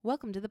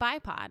Welcome to the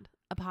BiPod,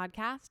 a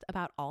podcast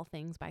about all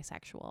things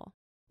bisexual.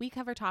 We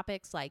cover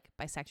topics like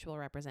bisexual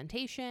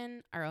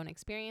representation, our own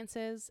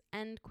experiences,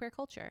 and queer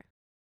culture.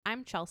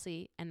 I'm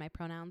Chelsea, and my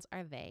pronouns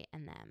are they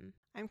and them.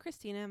 I'm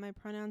Christina. My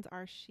pronouns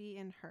are she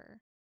and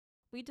her.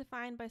 We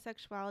define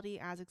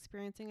bisexuality as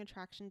experiencing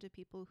attraction to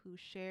people who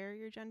share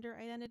your gender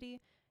identity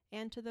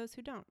and to those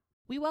who don't.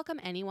 We welcome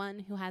anyone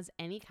who has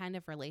any kind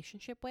of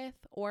relationship with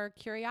or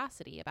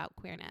curiosity about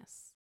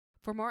queerness.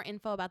 For more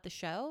info about the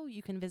show,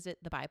 you can visit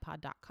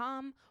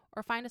thebipod.com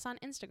or find us on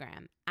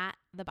Instagram at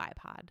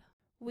thebipod.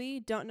 We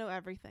don't know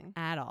everything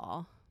At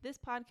all. This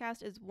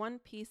podcast is one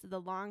piece of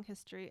the long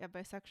history of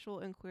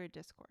bisexual and queer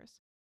discourse.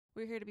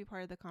 We're here to be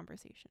part of the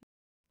conversation.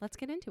 Let's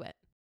get into it.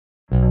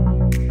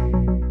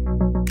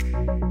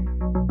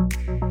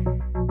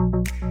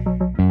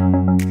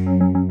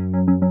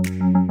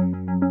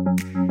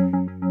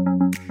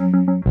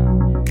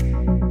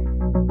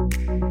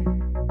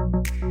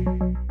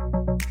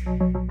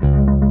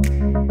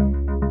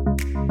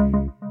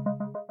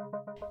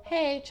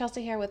 Hey,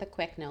 Chelsea here with a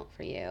quick note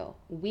for you.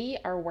 We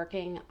are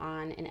working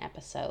on an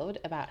episode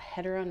about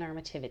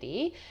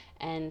heteronormativity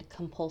and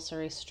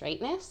compulsory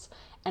straightness,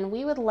 and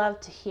we would love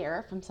to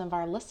hear from some of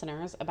our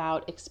listeners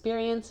about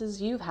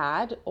experiences you've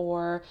had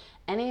or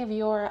any of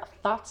your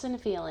thoughts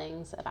and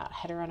feelings about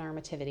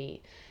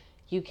heteronormativity.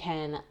 You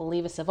can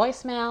leave us a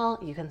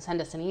voicemail, you can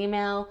send us an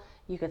email,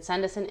 you could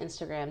send us an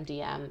Instagram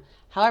DM.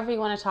 However you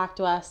want to talk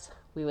to us,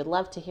 we would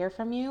love to hear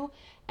from you,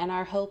 and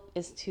our hope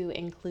is to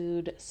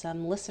include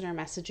some listener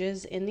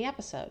messages in the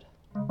episode.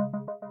 Hi,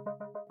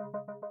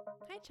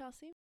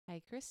 Chelsea.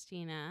 Hi,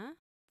 Christina.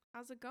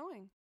 How's it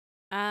going?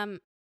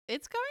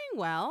 It's going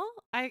well.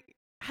 I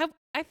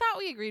thought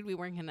we agreed we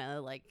weren't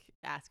gonna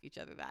ask each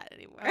other that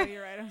anymore. Oh,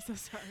 you're right. I'm so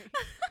sorry.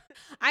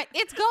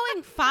 It's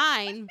going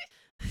fine,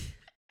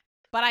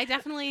 but I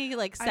definitely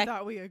I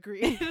thought we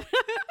agreed.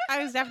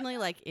 I was definitely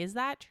like, is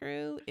that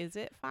true? Is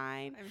it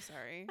fine? I'm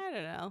sorry. I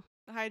don't know.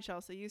 Hi,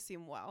 Chelsea. You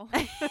seem well.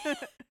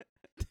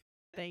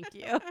 Thank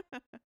you.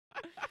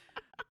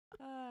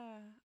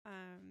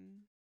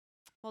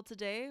 Well,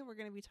 today we're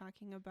going to be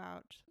talking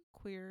about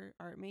queer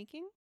art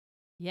making.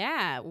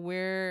 Yeah,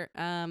 we're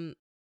gonna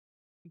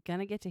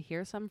get to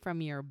hear some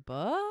from your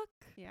book.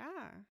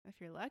 Yeah, if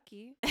you're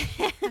lucky.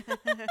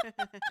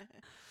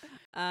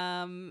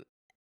 And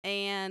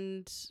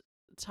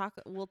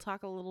we'll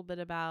talk a little bit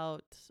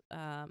about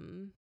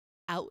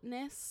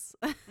outness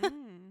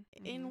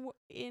in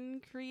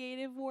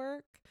creative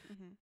work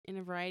in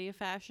a variety of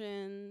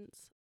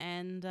fashions,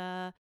 and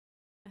I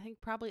think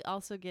probably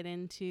also get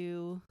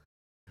into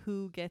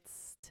who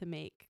gets to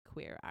make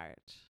queer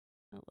art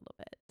a little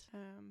bit.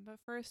 But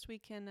first we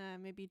can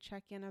maybe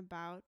check in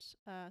about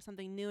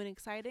something new and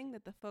exciting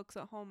that the folks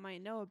at home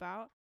might know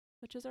about,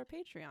 which is our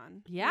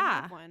Patreon. Yeah.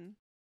 We have one.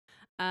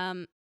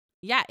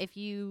 Yeah, if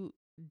you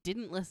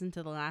didn't listen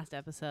to the last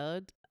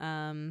episode,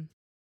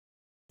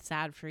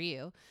 sad for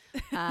you.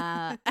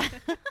 If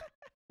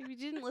you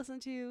didn't listen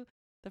to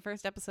the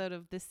first episode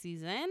of this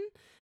season,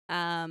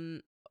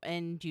 and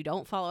you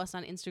don't follow us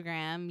on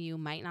Instagram, you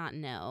might not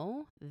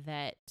know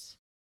that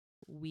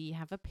we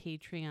have a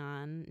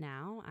Patreon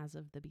now as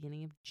of the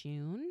beginning of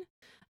June,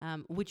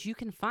 which you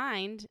can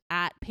find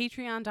at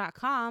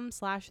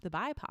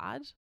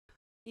patreon.com/thebipod.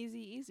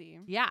 Easy.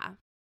 Yeah.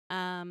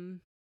 But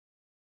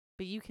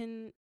you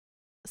can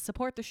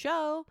support the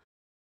show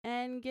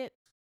and get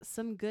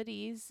some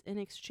goodies in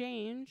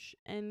exchange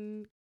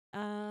and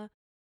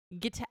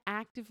get to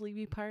actively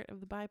be part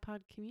of the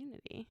BiPod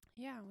community.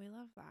 Yeah, we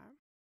love that.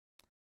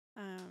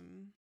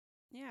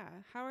 Yeah.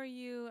 How are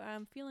you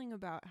feeling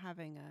about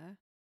having a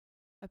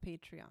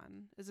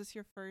Patreon? Is this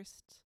your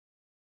first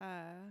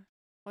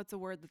what's a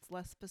word that's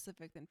less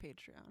specific than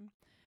Patreon?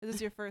 Is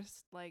this your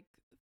first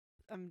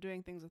I'm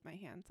doing things with my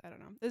hands. I don't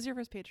know. Is this your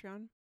first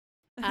Patreon?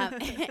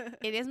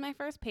 It is my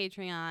first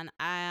Patreon.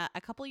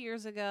 A couple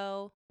years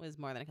ago, was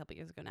more than a couple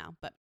years ago now,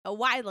 but a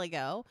while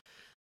ago,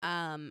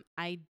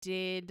 I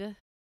did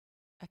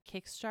a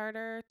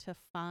Kickstarter to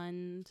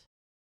fund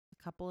a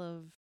couple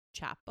of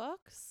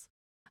chapbooks.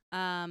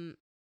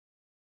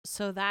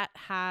 So that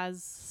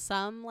has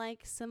some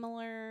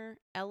similar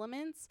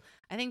elements.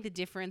 I think the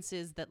difference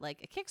is that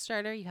a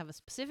Kickstarter, you have a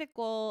specific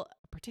goal,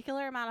 a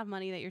particular amount of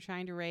money that you're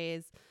trying to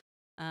raise,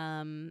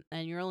 and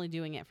you're only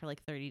doing it for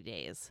 30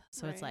 days.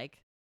 So Right. it's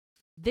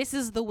this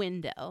is the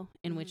window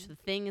in which the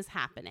thing is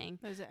happening.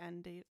 There's an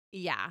end date.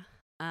 Yeah.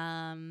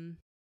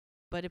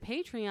 But a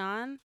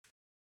Patreon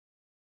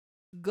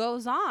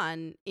goes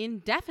on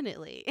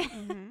indefinitely.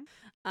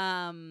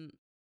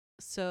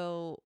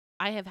 So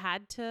I have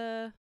had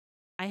to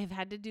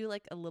do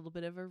a little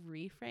bit of a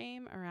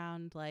reframe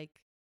around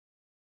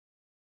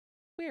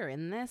we're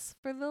in this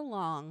for the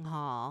long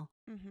haul.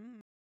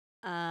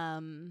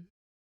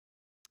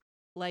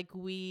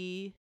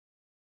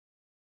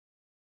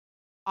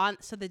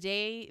 So the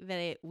day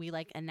that we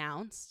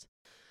announced,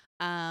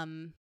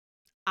 even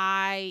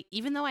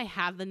though I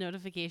have the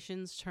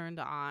notifications turned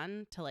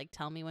on to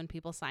tell me when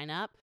people sign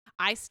up,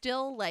 I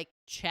still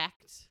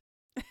checked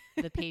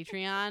the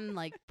Patreon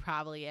like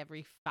probably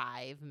every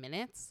 5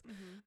 minutes.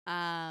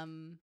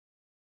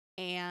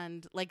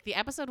 And like the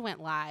episode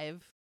went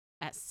live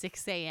at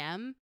 6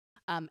 a.m.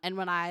 And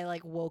when I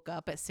like woke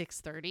up at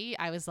 6:30,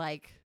 I was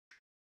like,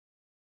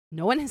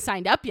 no one has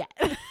signed up yet.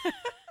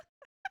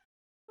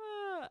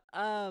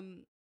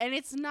 And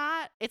it's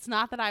not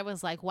that I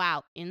was like,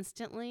 wow,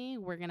 instantly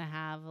we're gonna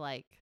have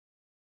like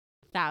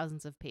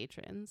thousands of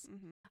patrons.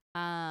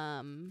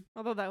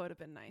 Although that would have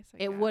been nice.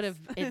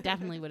 It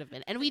definitely would have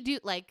been. And we do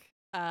like,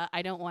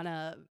 I don't want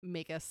to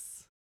make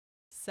us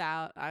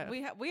sound.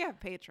 We have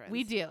patrons.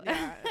 We do.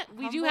 Yeah,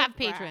 We do have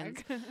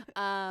patrons.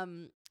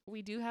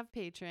 We do have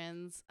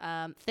patrons.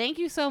 Thank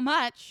you so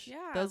much.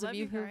 Yeah, those love of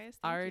you you who've guys.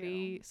 Thank already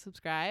you.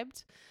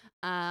 subscribed.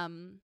 But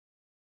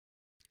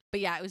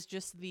yeah, it was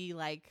just the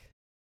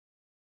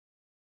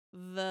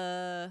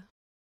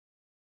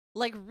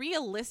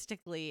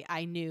realistically,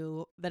 I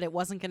knew that it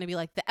wasn't going to be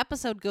like the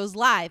episode goes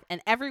live and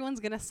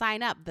everyone's going to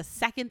sign up the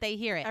second they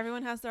hear it.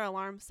 Everyone has their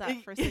alarm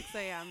set for 6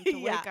 a.m.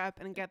 to wake up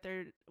and get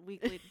their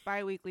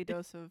bi-weekly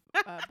dose of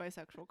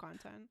bisexual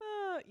content.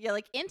 Yeah,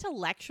 like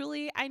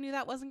intellectually, I knew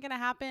that wasn't going to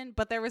happen,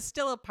 but there was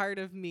still a part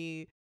of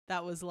me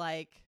that was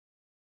like,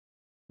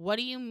 what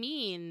do you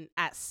mean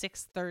at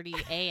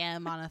 6:30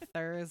 a.m. on a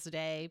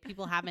Thursday?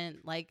 People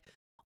haven't like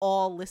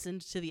all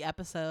listened to the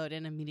episode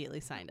and immediately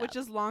signed up. Which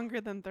is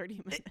longer than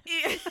 30 minutes.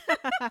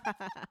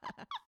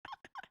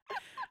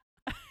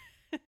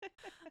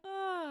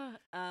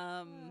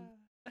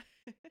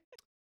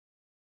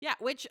 Yeah,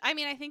 which, I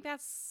mean, I think I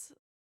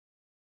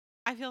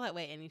feel that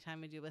way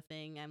anytime we do a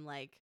thing. I'm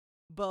like,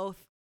 both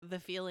the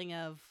feeling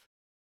of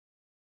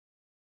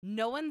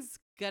no one's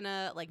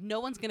gonna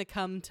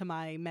come to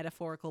my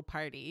metaphorical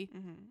party.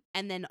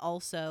 And then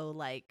also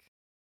like,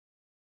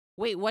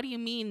 wait, what do you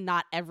mean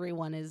not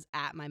everyone is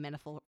at my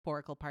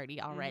metaphorical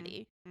party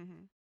already?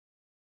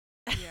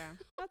 Yeah,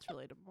 that's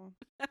relatable.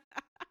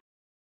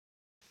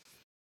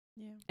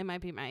 Yeah. It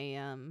might be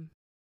my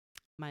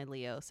my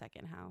Leo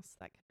second house.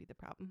 That could be the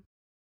problem.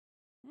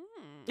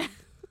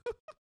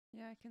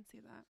 Yeah, I can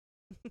see that.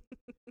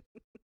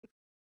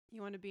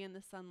 You want to be in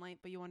the sunlight,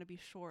 but you want to be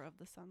sure of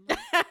the sunlight.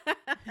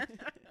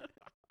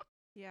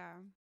 Yeah.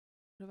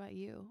 What about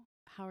you?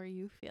 How are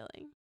you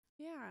feeling?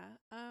 Yeah.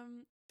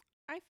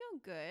 I feel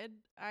good.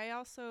 I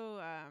also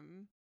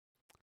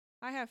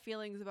I have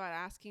feelings about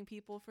asking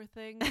people for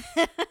things.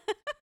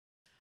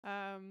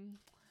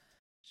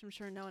 Which I'm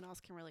sure no one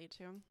else can relate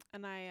to.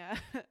 And I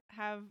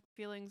have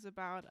feelings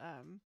about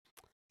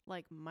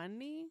like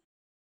money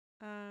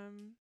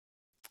and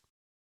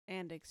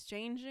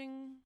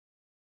exchanging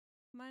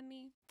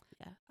money.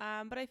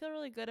 Yeah. But I feel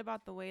really good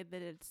about the way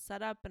that it's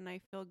set up, and I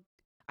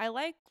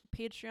like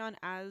Patreon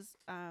as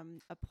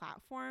a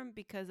platform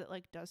because it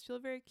like does feel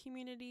very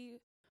community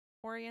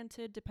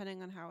oriented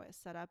depending on how it's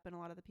set up, and a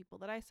lot of the people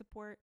that I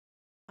support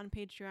on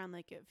Patreon,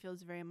 like it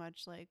feels very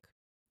much like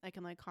I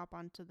can like hop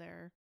onto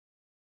their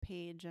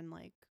page and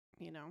like,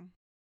 you know,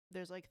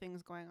 there's like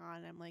things going on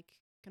and I'm like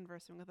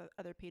conversing with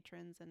other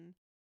patrons, and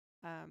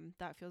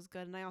that feels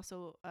good. And I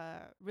also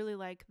really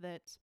like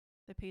that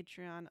the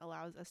Patreon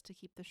allows us to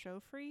keep the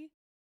show free,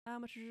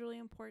 which is really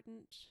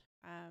important.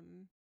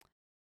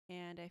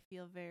 And I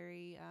feel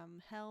very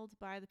held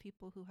by the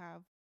people who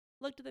have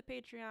looked at the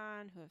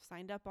Patreon, who have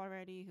signed up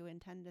already, who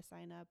intend to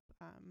sign up.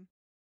 I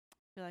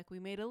feel like we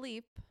made a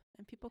leap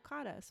and people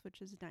caught us, which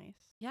is nice.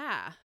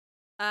 Yeah.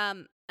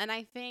 And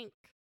I think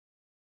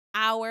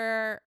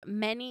our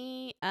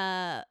many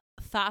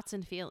thoughts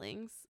and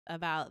feelings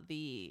about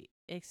the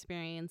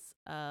experience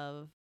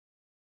of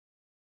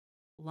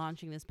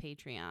launching this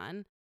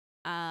Patreon,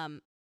 I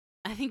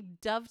think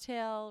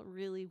dovetail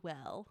really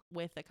well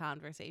with the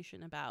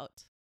conversation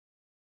about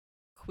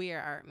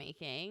queer art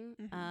making,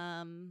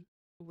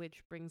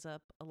 which brings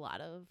up a lot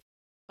of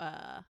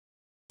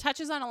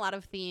touches on a lot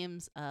of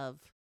themes of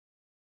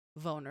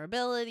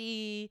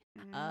vulnerability,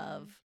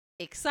 of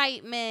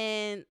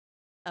excitement,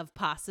 of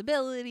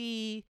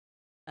possibility.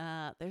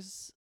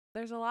 There's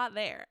a lot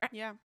there.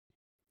 Yeah.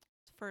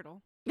 It's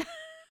fertile.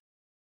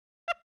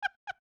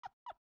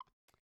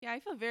 Yeah, I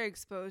feel very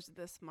exposed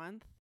this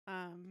month.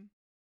 Yeah,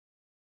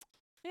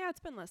 it's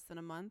been less than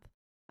a month.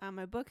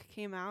 My book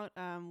came out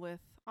with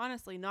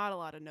honestly not a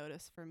lot of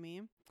notice for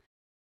me.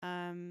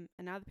 And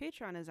now the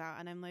Patreon is out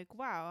and I'm like,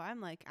 wow,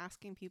 I'm like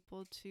asking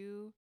people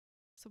to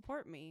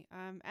support me.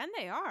 And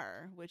they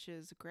are, which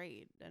is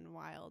great and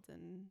wild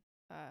and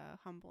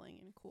humbling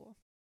and cool.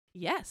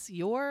 Yes,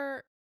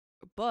 your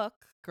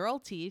book, Girl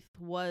Teeth,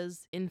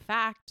 was in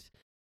fact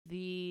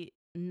the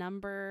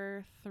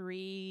number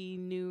 3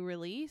 new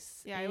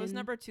release. Yeah, it was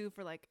number 2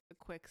 for like a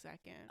quick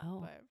second.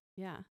 Oh, but.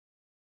 Yeah.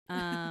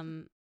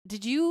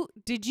 Did you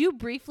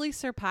briefly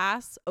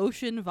surpass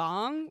Ocean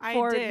Vuong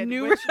for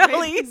new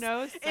release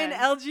no in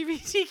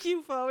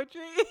LGBTQ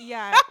poetry?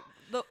 Yeah,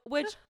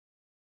 which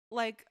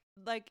like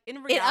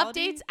in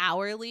reality it updates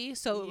hourly,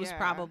 so it was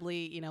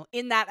probably, you know,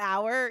 in that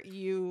hour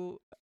you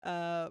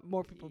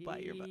more people buy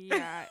your book.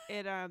 Yeah,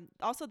 it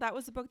also that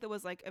was a book that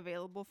was like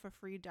available for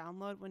free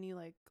download when you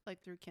like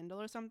through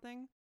Kindle or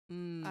something.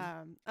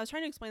 I was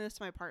trying to explain this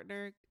to my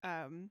partner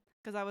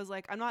because I was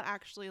like, I'm not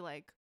actually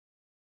like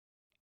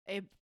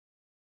a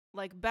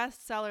like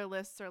bestseller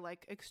lists are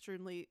like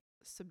extremely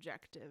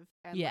subjective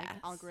and Yes.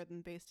 like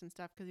algorithm based and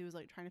stuff because he was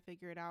like trying to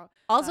figure it out.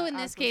 Also, in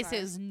this as was case, I.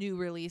 it was new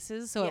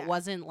releases, so Yeah. it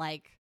wasn't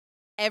like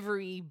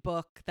every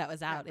book that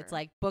was out. It's Ever.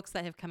 like books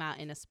that have come out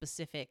in a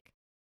specific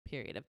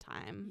period of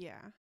time.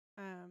 Yeah.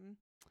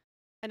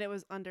 And it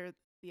was under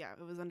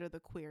the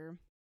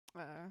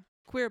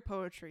queer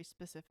poetry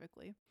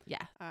specifically.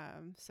 Yeah.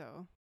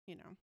 So, you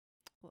know,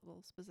 a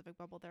little specific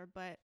bubble there,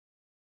 but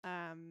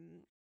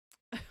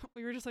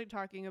we were just like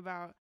talking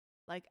about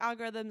like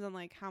algorithms and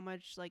like how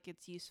much like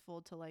it's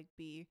useful to like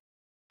be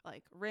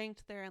like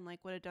ranked there and like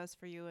what it does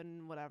for you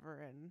and whatever.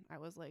 And I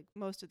was like,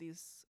 most of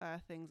these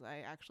things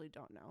I actually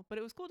don't know, but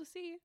it was cool to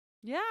see.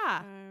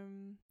 Yeah.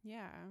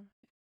 Yeah.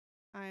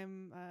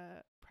 I'm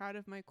proud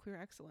of my queer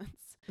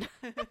excellence.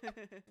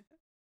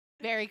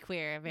 Very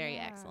queer, very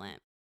Yeah.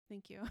 excellent.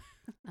 Thank you.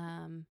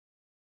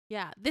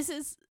 Yeah, this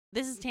is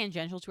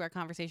tangential to our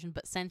conversation,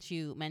 but since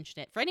you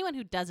mentioned it, for anyone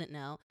who doesn't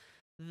know,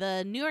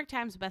 the New York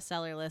Times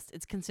bestseller list,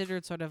 it's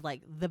considered sort of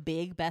like the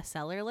big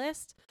bestseller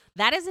list.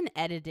 That is an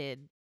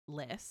edited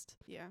list.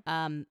 Yeah.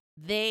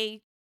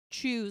 They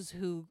choose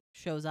who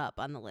shows up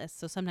on the list.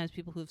 So sometimes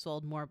people who've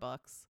sold more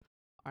books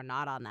are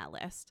not on that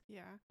list.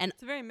 Yeah. And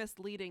it's a very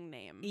misleading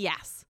name.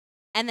 Yes.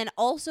 And then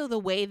also the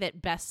way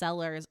that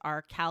bestsellers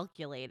are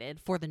calculated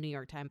for the New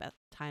York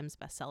Times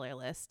bestseller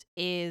list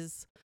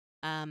is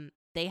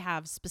they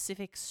have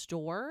specific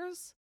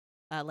stores,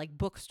 like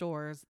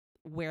bookstores,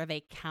 where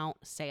they count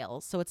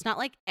sales. So it's not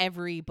like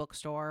every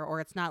bookstore,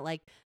 or it's not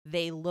like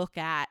they look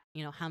at,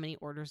 how many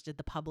orders did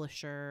the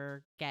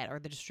publisher get or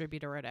the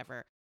distributor or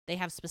whatever. They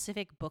have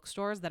specific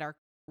bookstores that are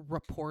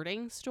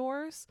reporting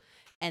stores,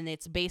 and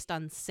it's based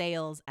on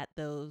sales at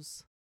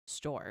those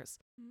stores.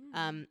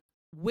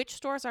 Which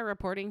stores are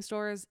reporting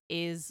stores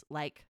is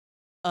like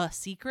a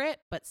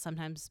secret, but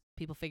sometimes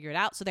people figure it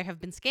out. So there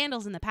have been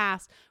scandals in the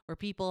past where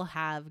people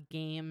have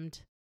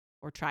gamed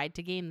or tried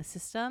to game the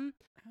system.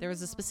 There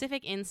was a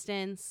specific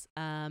instance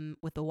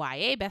with the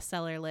YA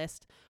bestseller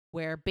list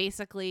where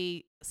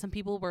basically some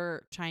people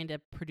were trying to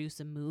produce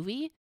a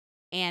movie,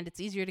 and it's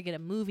easier to get a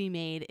movie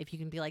made if you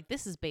can be like,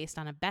 this is based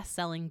on a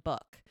best-selling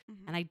book.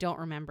 Mm-hmm. And I don't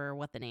remember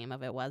what the name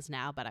of it was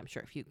now, but I'm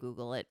sure if you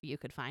Google it, you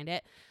could find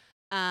it.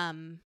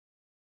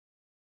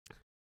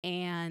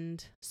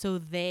 And so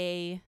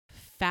they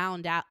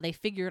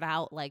figured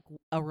out like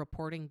a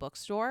reporting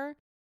bookstore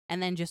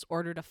and then just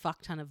ordered a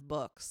fuck ton of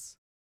books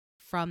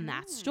from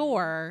that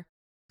store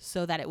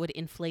so that it would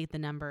inflate the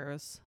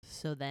numbers.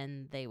 So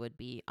then they would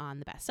be on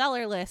the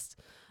bestseller list.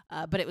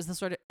 But it was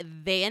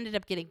they ended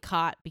up getting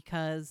caught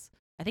because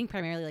I think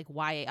primarily like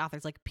YA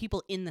authors, like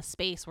people in the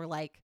space were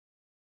like,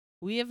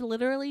 we have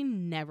literally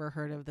never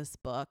heard of this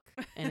book,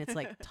 and it's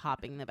like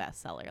topping the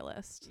bestseller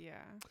list. Yeah.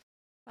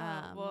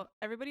 Well,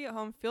 everybody at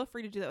home, feel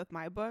free to do that with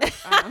my book.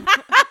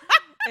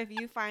 If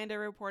you find a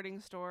reporting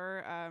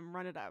store,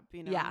 run it up.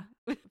 Yeah.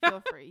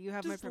 Feel free. You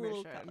have my Just a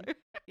little permission. color.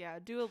 Yeah,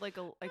 do it like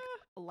a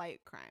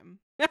light crime.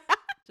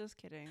 Just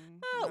kidding.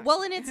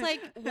 Well, and it's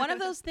like one of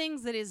those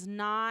things that is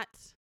not.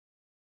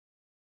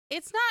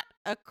 It's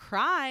not a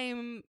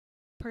crime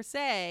per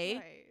se,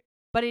 right.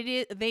 but it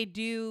is. They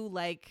do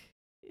like.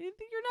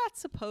 You're not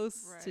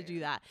supposed to do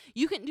that.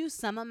 You can do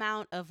some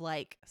amount of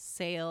like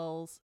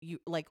sales,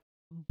 like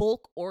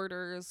bulk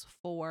orders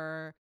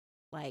for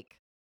like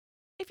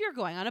if you're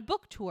going on a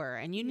book tour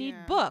and you need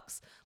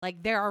books.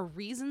 Like there are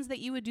reasons that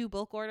you would do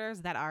bulk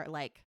orders that are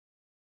like,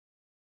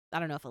 I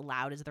don't know if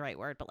allowed is the right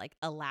word, but like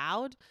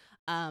allowed.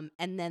 And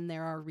then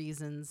there are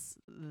reasons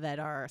that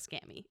are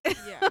scammy.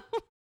 Yeah.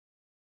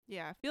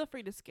 Yeah. Feel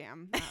free to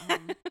scam.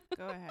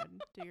 Go ahead.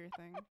 Do your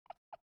thing.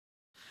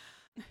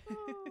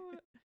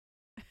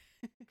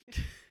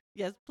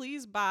 Yes,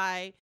 please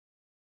buy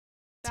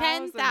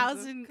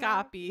 10,000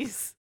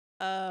 copies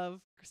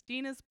of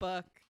Christina's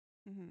book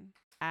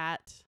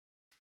at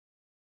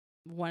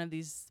one of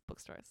these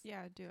bookstores.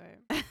 Yeah, do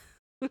it.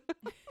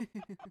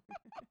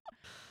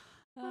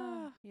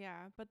 Yeah,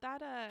 but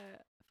that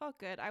felt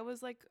good. I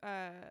was like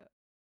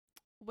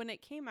when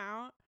it came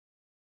out,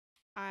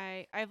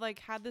 I've like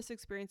had this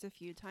experience a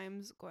few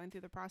times going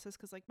through the process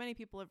because like many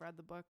people have read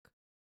the book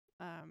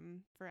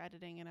for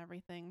editing and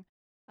everything.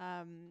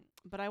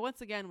 But I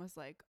once again was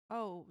like,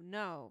 oh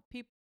no,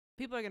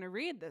 people are gonna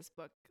read this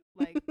book.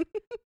 Like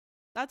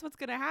that's what's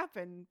gonna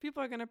happen.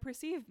 People are gonna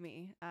perceive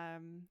me.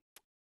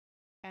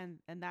 And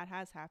that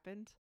has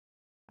happened.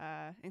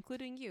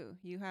 Including you.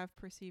 You have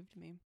perceived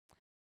me.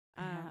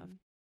 I have,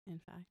 in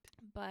fact.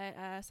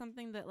 But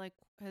something that like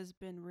has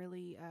been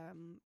really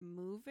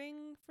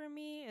moving for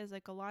me is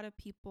like a lot of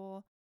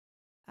people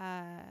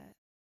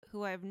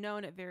who I've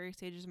known at various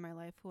stages of my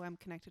life, who I'm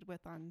connected with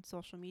on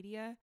social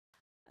media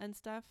and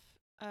stuff,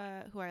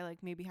 who I like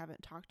maybe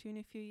haven't talked to in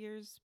a few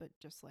years, but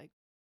just like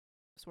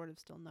sort of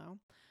still know.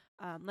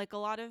 Like a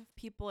lot of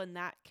people in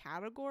that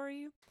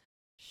category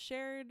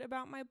shared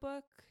about my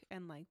book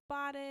and like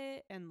bought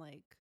it, and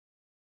like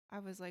I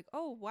was like,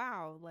 oh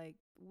wow, like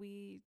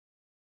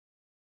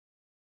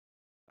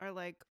are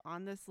like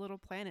on this little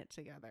planet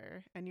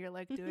together, and you're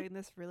like doing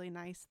this really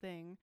nice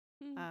thing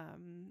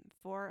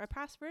for a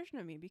past version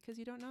of me because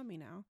you don't know me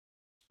now.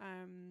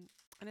 And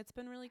it's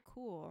been really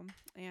cool.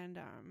 And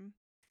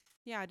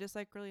yeah, just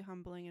like really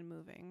humbling and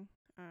moving.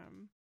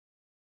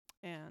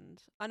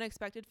 And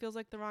unexpected feels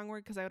like the wrong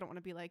word because I don't want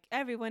to be like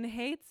everyone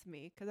hates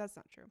me, because that's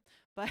not true.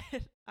 But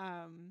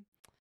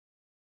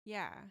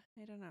yeah,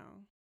 I don't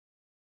know.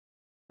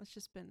 It's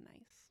just been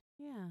nice.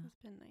 Yeah. It's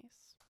been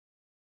nice.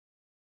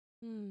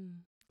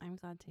 I'm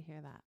glad to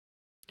hear that.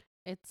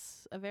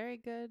 It's a very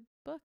good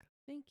book.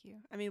 Thank you.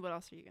 I mean, what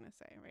else are you gonna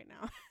say right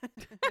now?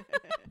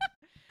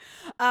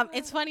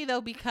 It's funny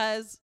though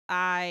because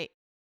I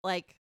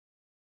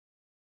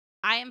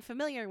am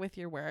familiar with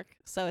your work,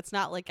 so it's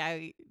not like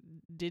I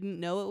didn't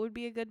know it would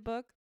be a good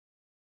book.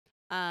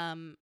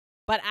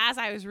 But as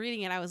I was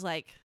reading it, I was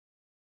like,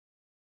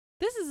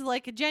 this is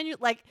like a genuine,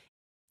 like,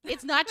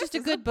 it's not just a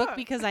good book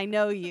because I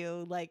know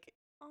you. Like,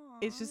 Aww.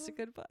 it's just a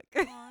good book.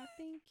 Aw,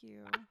 thank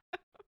you.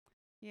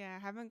 Yeah, I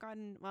haven't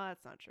gotten, well,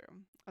 that's not true.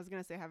 I was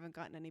going to say I haven't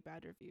gotten any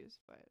bad reviews,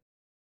 but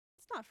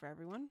it's not for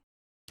everyone.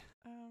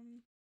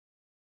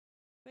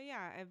 But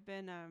yeah, I've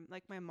been,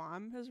 like, my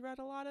mom has read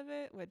a lot of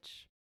it,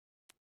 which,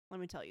 let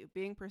me tell you,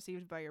 being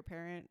perceived by your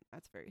parent,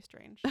 that's very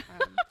strange.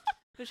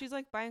 So she's,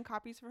 like, buying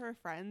copies for her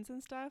friends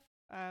and stuff,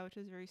 which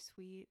is very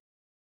sweet.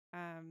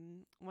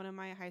 One of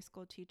my high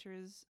school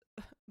teachers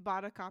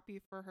bought a copy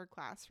for her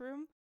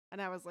classroom,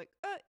 and I was like,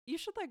 you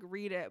should like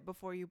read it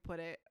before you put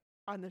it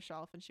on the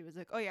shelf. And she was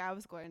like, oh yeah, I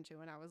was going to.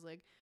 And I was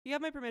like, you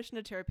have my permission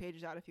to tear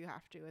pages out if you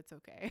have to. It's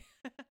okay.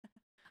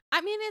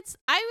 I mean,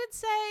 I would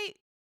say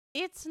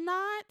it's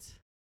not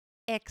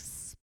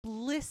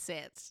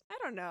explicit. I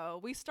don't know.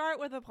 We start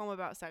with a poem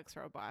about sex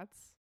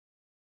robots.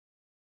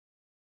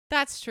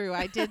 That's true.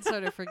 I did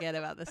sort of forget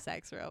about the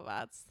sex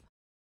robots.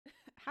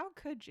 How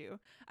could you?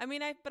 I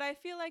mean, but I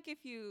feel like if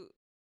you,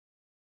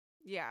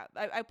 yeah,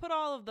 I put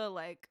all of the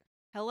like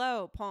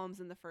hello poems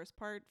in the first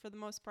part for the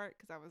most part,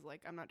 because I was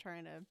like, I'm not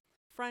trying to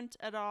front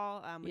at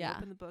all. When you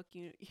open the book,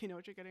 you know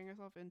what you're getting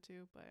yourself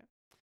into. But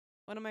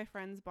one of my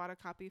friends bought a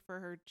copy for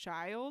her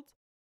child,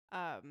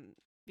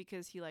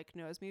 because he like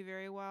knows me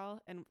very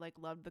well and like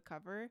loved the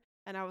cover.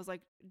 And I was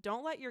like,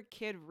 don't let your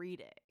kid read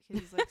it,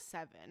 because he's like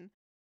 7.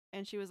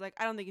 And she was like,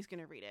 I don't think he's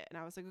gonna read it. And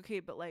I was like, okay,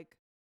 but like,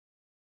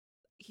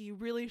 he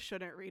really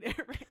shouldn't read it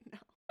right now.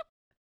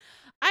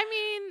 I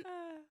mean,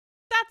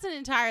 that's an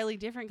entirely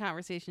different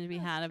conversation to be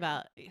had true.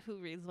 About who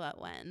reads what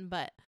when,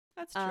 but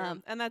that's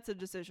true. And that's a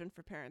decision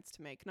for parents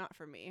to make, not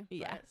for me.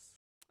 Yes.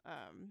 But,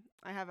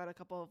 I have had a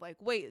couple of like,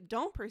 wait,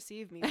 don't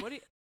perceive me. What do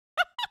you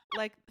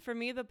like? For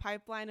me, the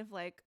pipeline of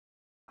like,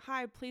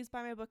 hi, please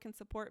buy my book and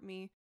support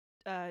me,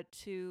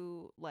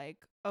 to like,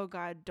 oh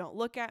God, don't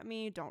look at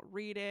me, don't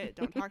read it,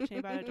 don't talk to me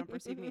about it, don't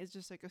perceive me, is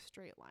just like a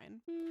straight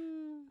line.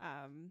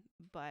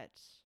 But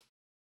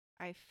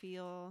I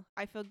feel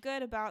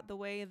good about the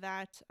way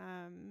that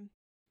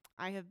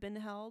I have been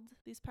held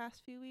these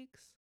past few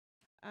weeks,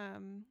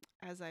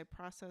 as I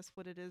process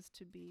what it is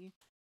to be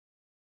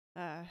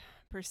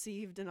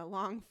perceived in a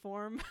long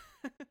form.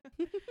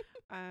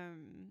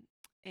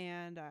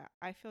 And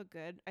I feel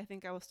good. I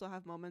think I will still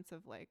have moments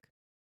of like,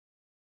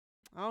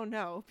 oh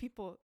no,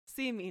 people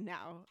see me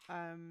now.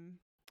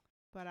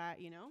 But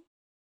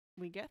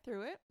we get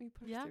through it. We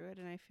push through it,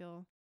 and I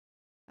feel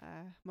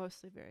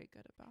mostly very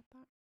good about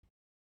that.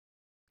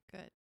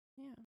 Good.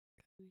 Yeah.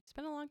 You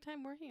spent a long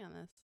time working on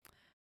this.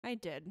 I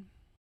did.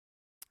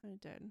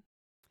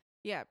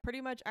 Yeah,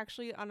 pretty much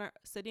actually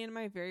sitting in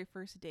my very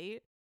first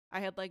date, I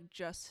had like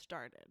just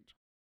started.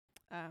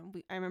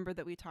 I remember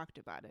that we talked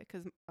about it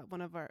because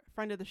one of our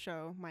friend of the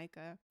show,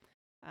 Micah,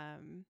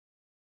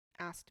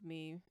 asked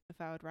me if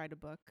I would write a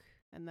book,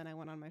 and then I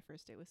went on my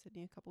first date with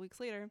Sydney a couple weeks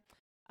later.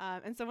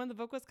 And so when the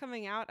book was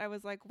coming out, I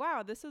was like,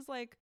 wow, this is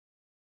like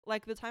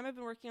the time I've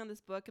been working on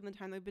this book and the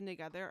time we've been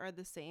together are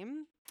the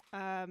same.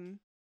 And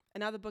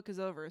now the book is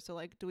over. So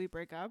like, do we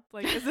break up?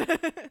 Like, is this,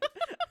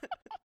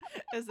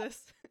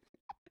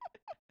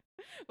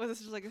 was this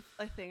just like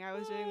a thing I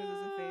was doing? Was this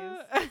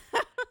a phase?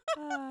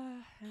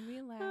 And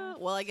we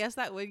laughed. Well, I guess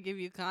that would give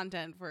you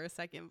content for a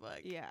second book.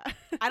 Yeah.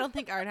 I don't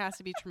think art has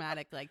to be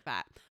traumatic like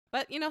that.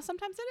 But,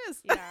 sometimes it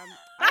is. Yeah.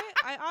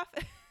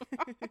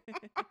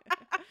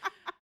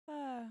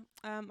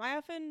 I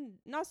often,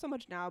 not so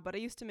much now, but I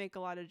used to make a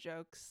lot of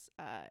jokes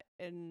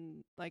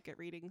in like at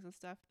readings and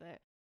stuff that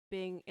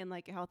being in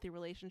like a healthy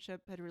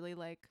relationship had really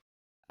like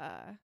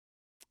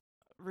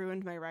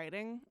ruined my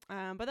writing.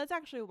 But that's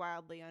actually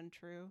wildly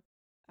untrue.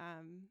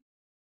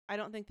 I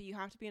don't think that you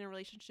have to be in a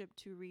relationship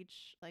to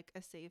reach like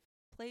a safe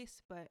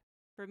place, but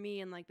for me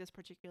in like this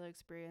particular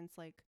experience,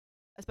 like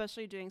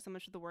especially doing so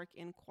much of the work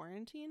in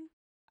quarantine,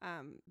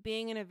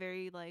 being in a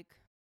very like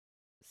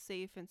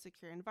safe and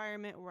secure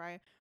environment where I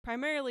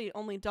primarily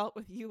only dealt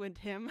with you and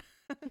him,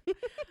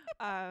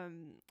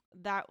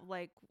 that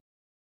like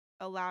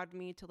allowed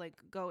me to like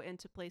go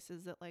into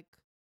places that like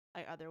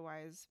I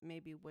otherwise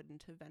maybe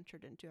wouldn't have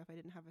ventured into if I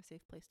didn't have a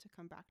safe place to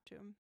come back to.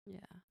 Yeah.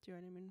 Do you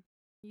know what I mean?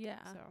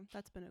 Yeah. So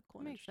that's been a cool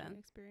and interesting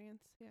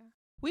experience. Yeah.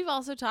 We've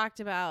also talked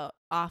about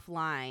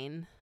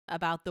offline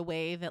about the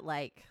way that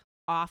like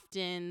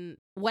often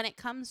when it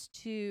comes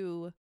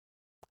to,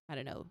 I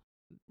don't know,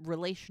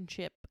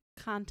 relationship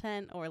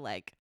content or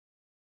like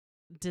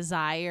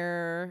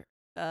desire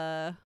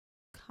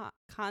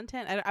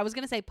content. I was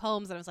going to say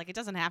poems and I was like, it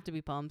doesn't have to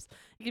be poems.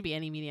 It could be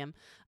any medium.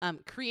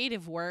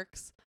 Creative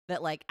works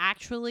that like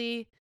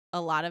actually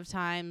a lot of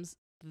times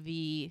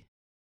the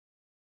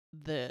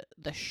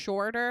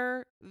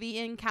shorter the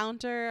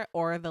encounter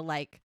or the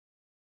like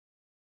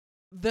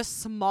the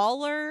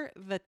smaller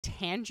the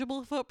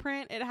tangible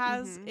footprint it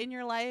has Mm-hmm. in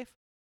your life,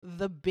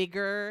 the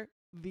bigger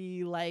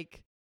the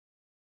like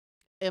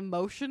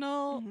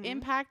emotional Mm-hmm.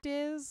 impact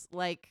is.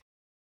 Like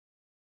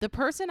the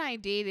person I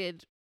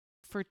dated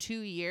for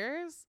 2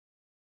 years,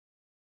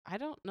 I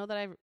don't know that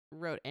I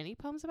wrote any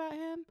poems about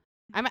him.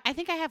 I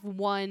think I have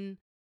one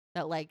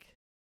that like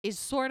is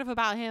sort of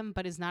about him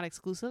but is not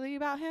exclusively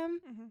about him.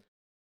 Mm-hmm.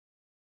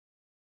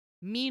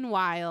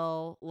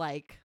 Meanwhile,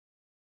 like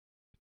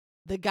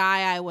the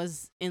guy I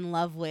was in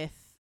love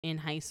with in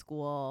high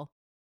school,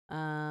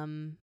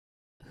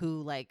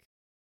 who like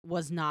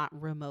was not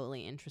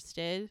remotely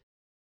interested,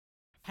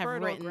 have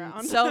Fertile written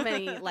ground. so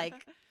many like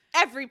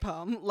every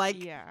poem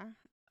like Yeah.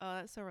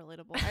 That's so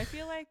relatable. I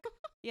feel like,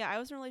 yeah, I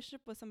was in a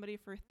relationship with somebody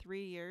for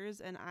 3 years,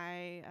 and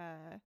I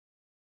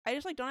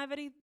just like don't have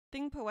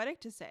anything poetic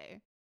to say.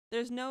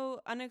 There's no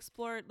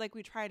unexplored. Like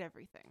we tried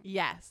everything.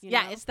 yes, You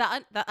yeah, know? it's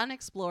the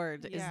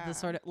unexplored is the Yeah.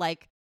 sort of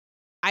like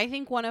I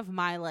think one of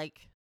my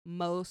like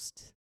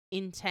most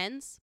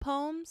intense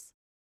poems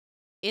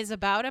is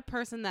about a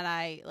person that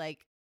I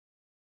like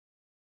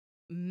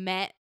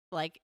met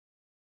like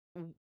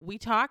we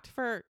talked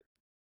for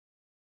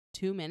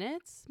 2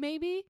 minutes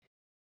maybe,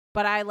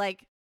 but I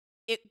like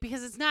it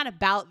because it's not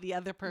about the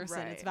other person.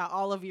 It's Right. about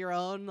all of your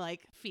own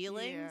like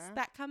feelings Yeah.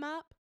 that come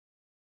up.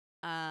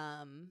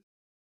 Um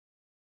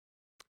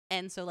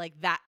and so like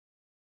that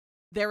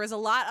there was a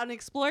lot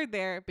unexplored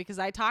there because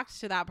I talked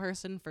to that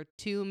person for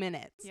 2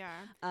 minutes. Yeah.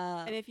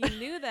 Uh, And if you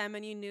knew them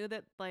and you knew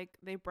that like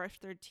they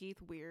brushed their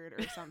teeth weird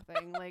or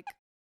something, like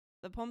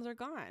the poems are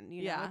gone.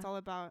 You know, yeah. it's all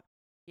about.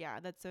 Yeah,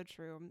 that's so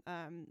true.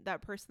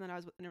 That person that I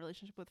was in a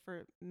relationship with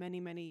for many,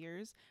 many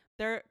years,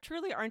 there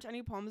truly aren't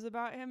any poems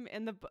about him.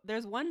 In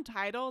there's one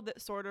title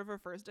that sort of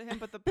refers to him,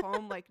 but the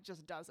poem like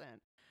just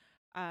doesn't.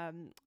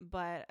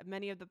 But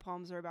many of the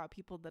poems are about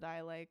people that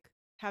I like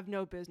have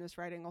no business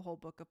writing a whole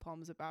book of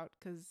poems about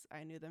because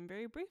I knew them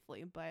very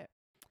briefly. But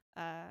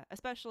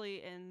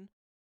especially in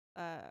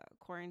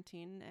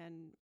quarantine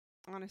and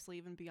honestly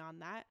even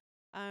beyond that,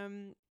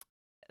 um,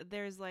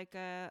 there's like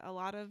a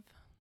lot of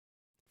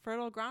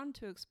fertile ground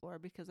to explore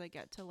because I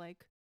get to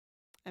like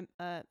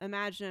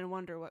imagine and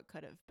wonder what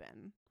could have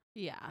been,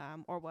 Yeah.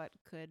 or what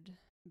could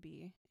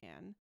be.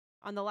 And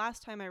on the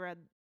last time I read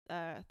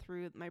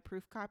through my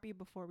proof copy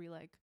before we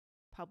like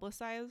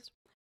publicized,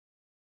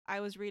 I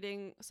was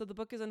reading. So the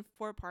book is in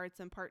 4 parts,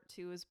 and part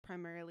 2 is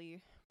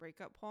primarily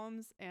breakup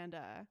poems. And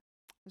I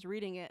was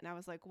reading it, and I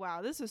was like,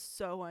 "Wow, this is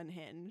so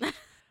unhinged."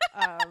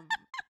 um,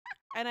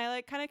 and I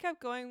like kind of kept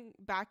going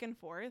back and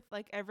forth.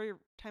 Like every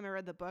time I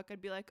read the book,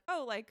 I'd be like,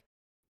 "Oh, like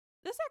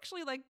this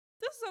actually like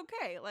this is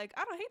okay. Like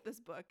I don't hate this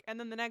book." And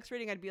then the next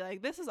reading, I'd be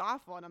like, "This is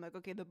awful." And I'm like,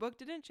 "Okay, the book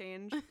didn't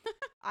change.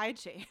 I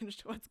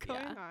changed. What's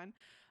going on?"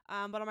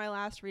 But on my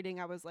last reading,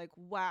 I was like,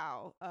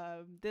 "Wow,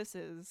 this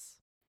is."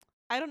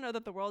 I don't know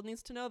that the world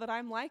needs to know that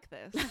I'm like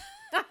this.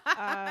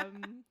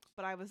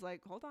 But I was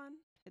like, hold on,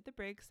 hit the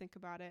brakes, think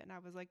about it. And I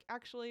was like,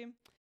 actually,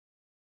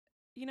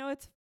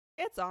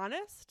 it's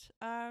honest.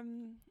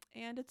 And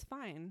it's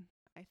fine,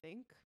 I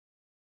think.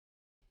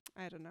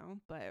 I don't know.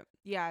 But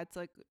yeah, it's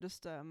like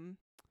just a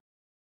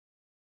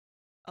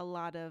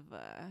lot of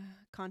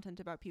content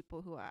about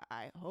people who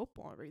I hope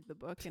won't read the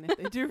book. And if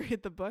they do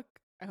read the book,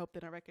 I hope they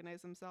don't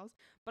recognize themselves.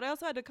 But I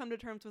also had to come to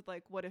terms with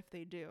like, what if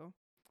they do?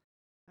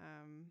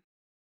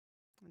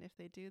 And if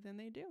they do, then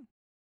they do.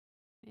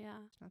 Yeah.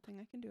 There's nothing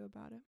I can do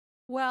about it.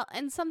 Well,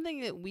 and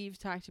something that we've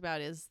talked about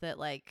is that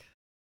like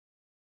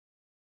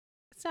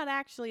it's not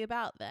actually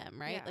about them,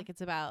 right? Yeah. Like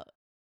it's about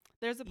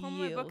There's a poem in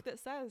my you. book that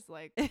says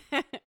like,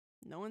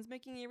 no one's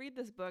making you read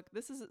this book.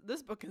 This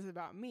book is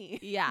about me.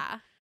 Yeah.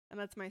 And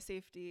that's my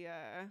safety.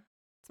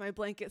 It's my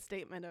blanket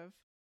statement of,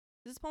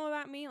 is this poem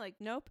about me? Like,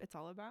 nope, it's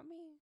all about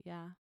me.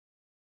 Yeah.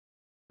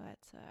 But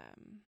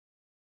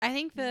I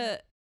think yeah.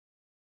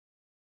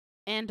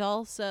 and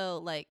also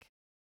like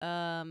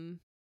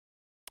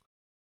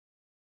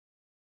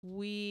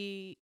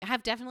we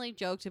have definitely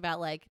joked about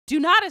like do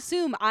not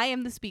assume I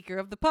am the speaker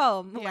of the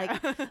poem. Yeah.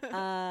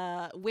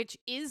 Like which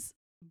is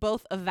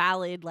both a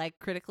valid like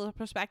critical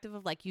perspective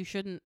of like you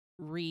shouldn't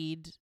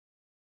read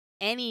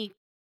any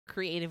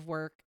creative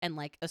work and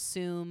like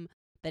assume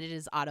that it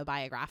is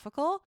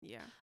autobiographical.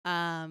 Yeah.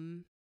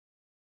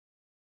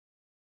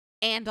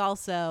 And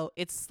also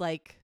it's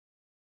like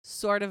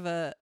sort of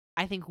a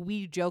I think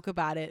we joke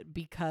about it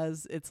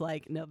because it's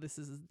like, no, this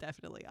is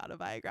definitely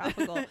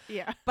autobiographical.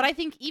 Yeah. But I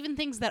think even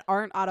things that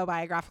aren't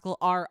autobiographical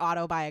are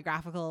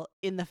autobiographical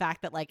in the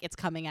fact that like it's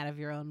coming out of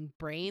your own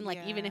brain. Like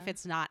even if Yeah.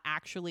 it's not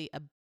actually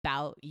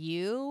about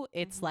you.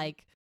 It's Mhm.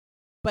 like,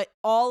 but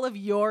all of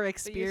your you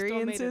still made it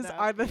experiences up.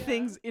 are the Yeah.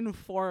 things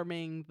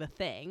informing the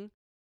thing.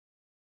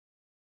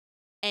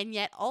 And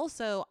yet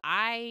also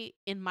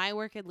in my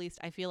work at least,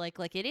 I feel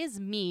like it is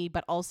me,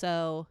 but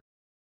also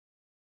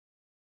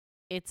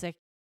it's a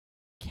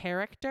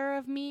character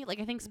of me. Like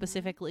I think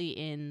specifically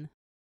in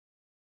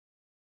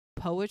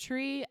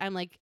poetry, I'm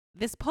like,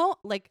 this poem,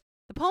 like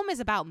the poem is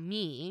about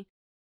me,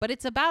 but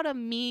it's about a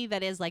me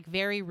that is like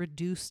very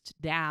reduced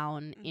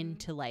down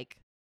into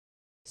like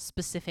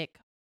specific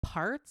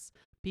parts,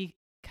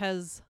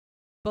 because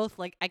both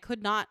like I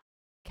could not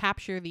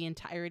capture the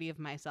entirety of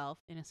myself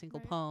in a single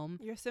Right. poem.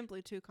 You're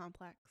simply too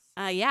complex.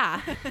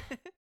 Yeah.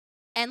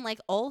 And like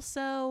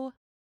also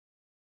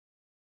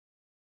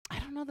I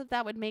don't know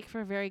that would make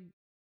for a very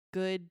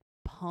good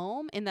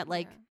poem, in that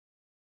like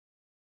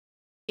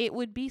it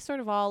would be sort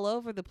of all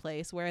over the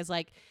place, whereas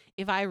like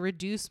if I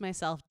reduce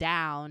myself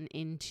down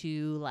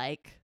into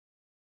like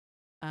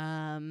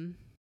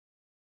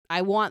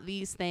I want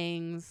these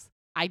things,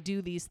 I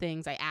do these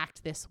things, I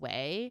act this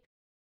way,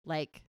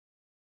 like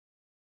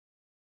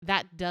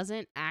that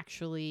doesn't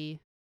actually,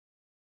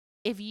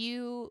 if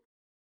you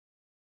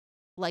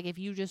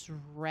just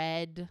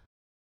read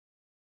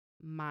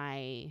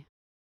my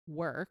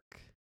work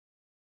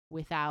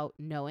without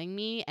knowing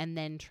me and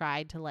then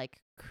tried to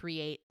like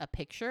create a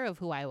picture of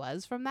who I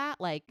was from that,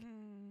 like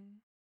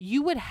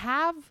you would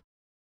have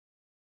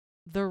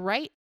the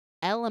right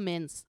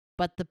elements,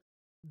 but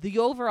the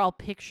overall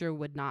picture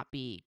would not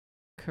be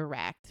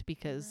correct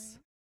because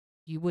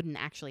you wouldn't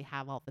actually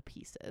have all the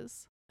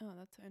pieces. Oh,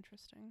 that's so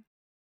interesting.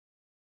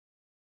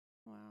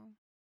 Wow.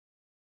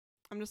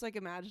 I'm just like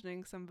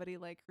imagining somebody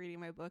like reading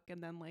my book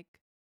and then like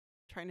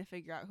trying to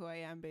figure out who I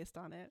am based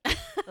on it.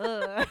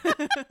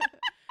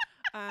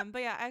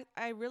 But yeah,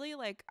 I really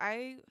like,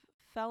 I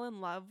fell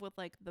in love with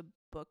like the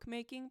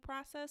bookmaking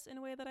process in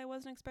a way that I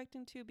wasn't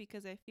expecting to,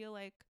 because I feel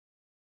like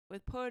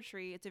with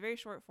poetry, it's a very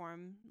short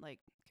form, like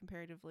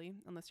comparatively,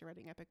 unless you're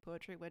writing epic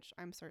poetry, which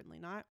I'm certainly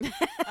not.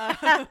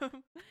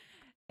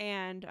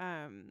 And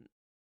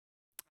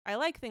I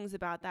like things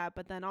about that,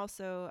 but then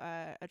also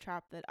a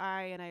trap that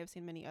I have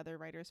seen many other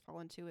writers fall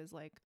into is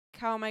like,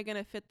 how am I going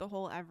to fit the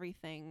whole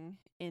everything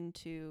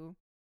into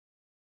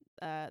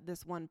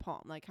this one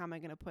poem? Like, how am I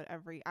going to put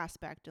every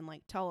aspect and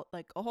like tell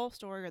like a whole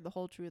story or the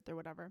whole truth or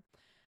whatever?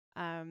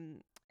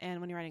 And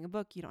when you're writing a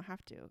book, you don't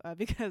have to,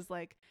 because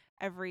like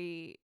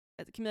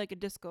it can be like a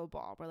disco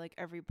ball where like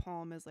every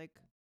poem is like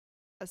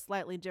a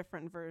slightly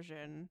different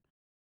version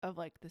of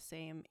like the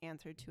same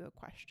answer to a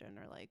question,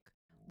 or like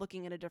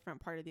looking at a different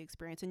part of the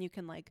experience, and you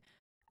can like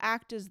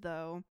act as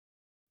though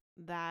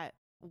that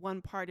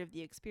one part of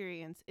the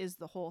experience is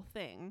the whole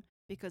thing,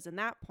 because in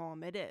that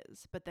poem it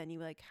is, but then you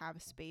like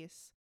have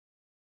space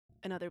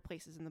in other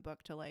places in the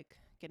book to like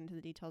get into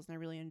the details. And I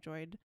really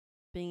enjoyed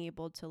being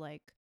able to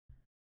like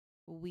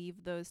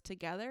weave those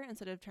together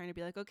instead of trying to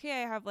be like,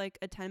 okay, I have like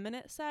a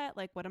 10-minute set,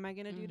 like what am I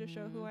going to do to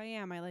show who I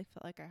am? I like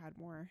felt like I had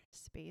more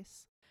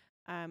space.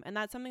 And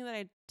that's something that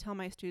I tell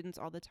my students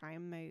all the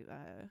time, my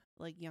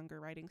like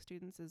younger writing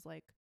students, is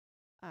like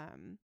a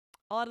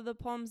lot of the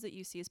poems that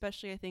you see,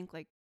 especially I think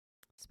like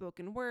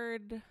spoken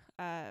word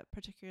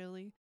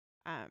particularly,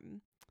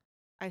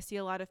 I see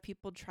a lot of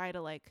people try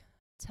to like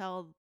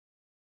tell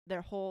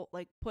their whole,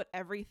 like put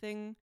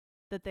everything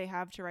that they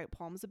have to write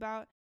poems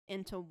about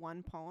into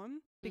one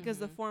poem, because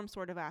the form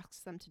sort of asks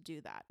them to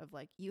do that, of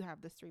like, you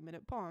have this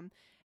 3-minute poem,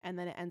 and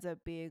then it ends up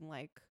being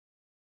like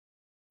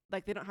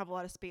they don't have a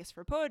lot of space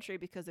for poetry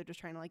because they're just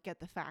trying to like get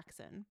the facts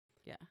in.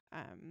 Yeah.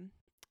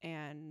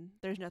 And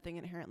there's nothing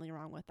inherently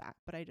wrong with that,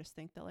 but I just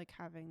think that like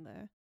having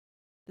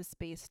the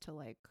space to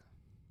like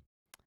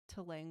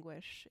to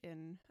languish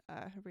in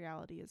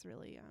reality is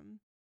really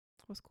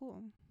was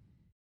cool.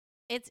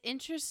 It's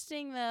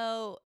interesting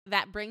though,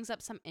 that brings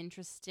up some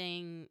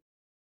interesting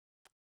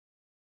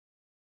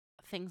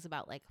things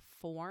about like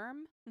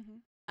form.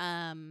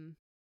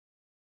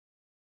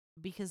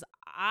 Because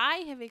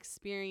I have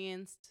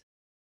experienced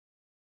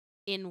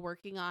in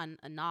working on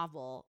a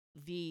novel,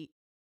 the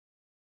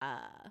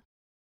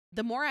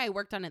more I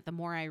worked on it, the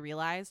more I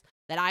realized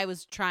that I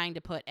was trying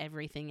to put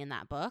everything in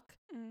that book.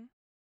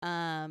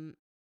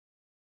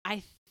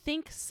 I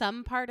think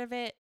some of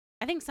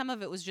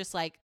it was just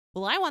like,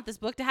 well, I want this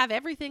book to have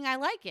everything I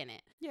like in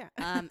it. Yeah.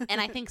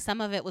 And I think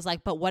some of it was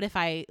like, but what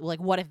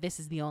if this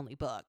is the only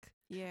book?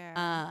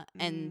 Yeah.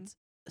 And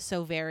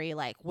so very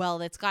like,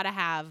 well, it's got to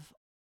have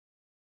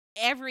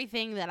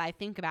everything that I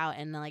think about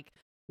and like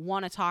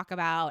want to talk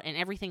about, and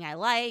everything I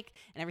like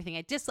and everything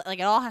I dislike, like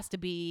it all has to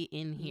be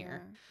in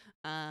here.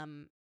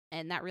 And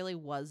that really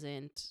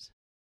wasn't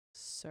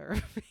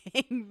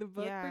serving the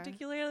book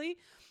particularly.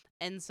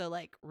 And so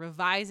like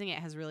revising it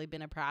has really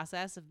been a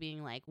process of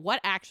being like,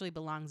 what actually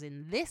belongs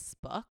in this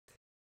book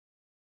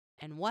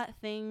and what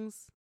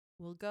things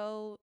will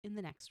go in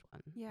the next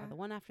one or the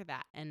one after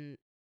that.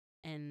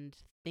 And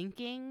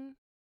thinking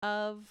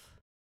of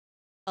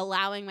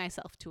allowing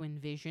myself to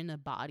envision a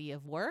body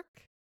of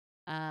work,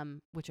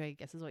 which I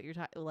guess is what you're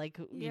talking, like,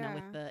 you know,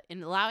 with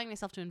and allowing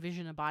myself to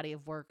envision a body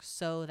of work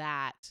so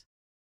that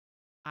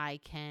I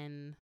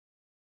can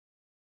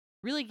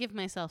really give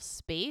myself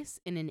space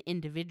in an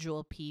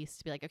individual piece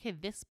to be like, okay,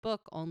 this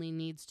book only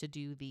needs to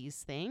do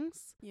these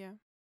things. Yeah.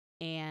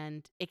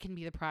 And it can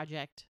be the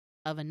project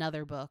of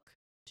another book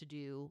to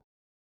do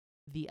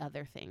the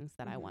other things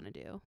that I want to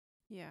do.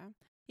 Yeah.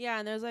 Yeah,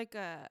 and there's like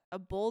a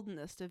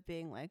boldness of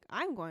being like,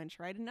 I'm going to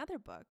write another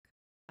book.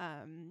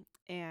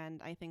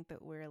 And I think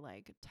that we're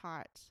like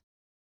taught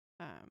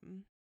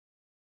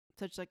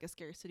such like a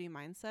scarcity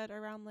mindset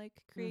around like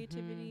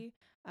creativity.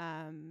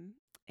 And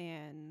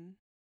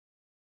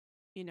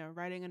you know,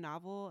 writing a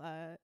novel,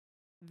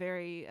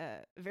 very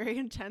very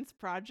intense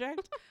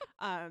project.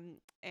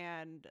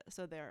 And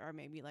so there are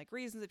maybe like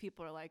reasons that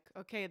people are like,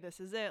 okay, this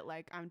is it,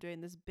 like I'm doing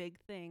this big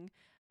thing.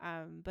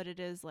 But it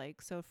is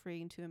like so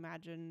freeing to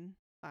imagine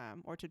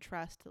or to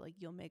trust that like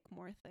you'll make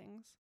more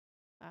things.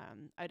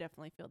 I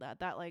definitely feel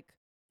that like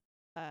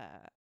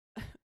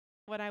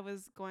when I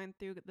was going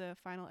through the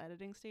final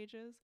editing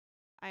stages,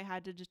 I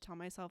had to just tell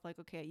myself like,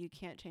 okay, you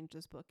can't change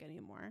this book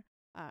anymore.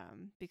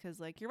 Because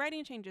like your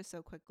writing changes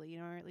so quickly, you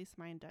know, or at least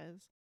mine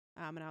does.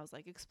 And I was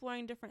like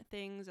exploring different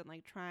things and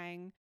like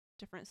trying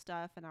different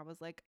stuff. And I was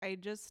like, I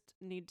just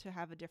need to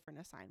have a different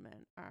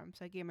assignment.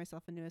 So I gave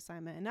myself a new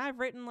assignment, and now I've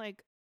written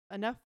like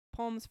enough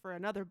poems for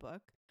another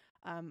book.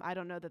 I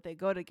don't know that they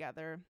go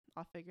together.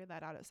 I'll figure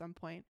that out at some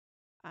point.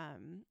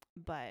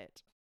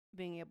 But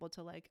being able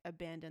to like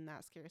abandon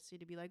that scarcity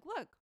to be like,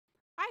 look,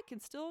 I can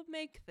still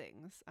make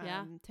things.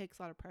 Takes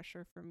a lot of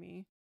pressure for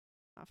me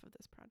off of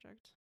this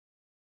project.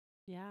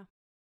 Yeah.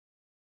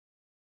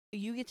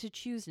 You get to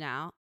choose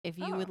now if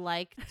you would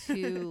like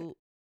to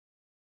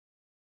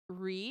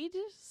read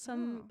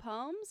some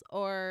poems,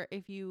 or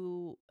if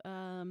you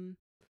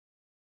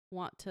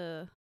want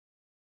to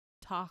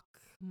talk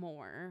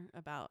more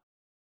about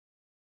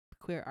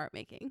queer art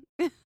making.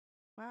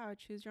 Wow,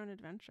 choose your own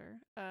adventure.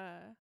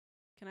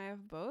 Can I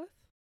have both?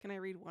 Can I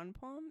read one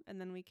poem and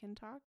then we can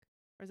talk?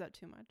 Or is that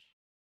too much?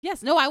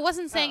 Yes. No, I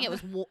wasn't saying it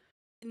was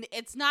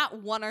it's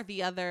not one or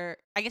the other.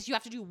 I guess you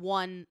have to do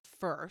one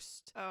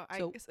first. Oh, I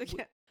guess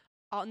okay.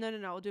 No.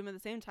 We'll do them at the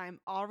same time.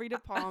 I'll read a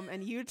poem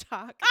and you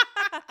talk.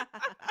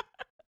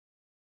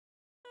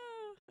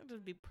 It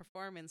would be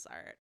performance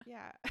art.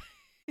 Yeah.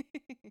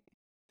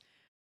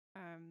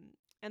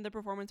 And the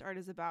performance art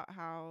is about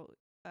how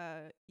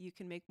you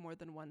can make more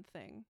than one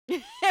thing.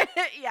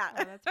 Yeah.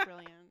 Oh, that's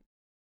brilliant.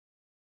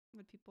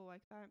 Would people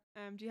like that?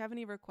 Do you have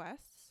any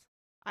requests?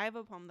 I have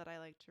a poem that I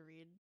like to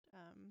read,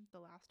 the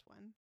last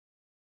one.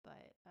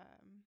 But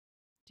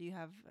do you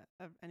have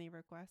any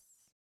requests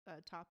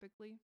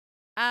topically?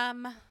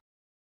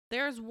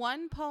 There's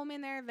one poem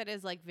in there that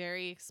is like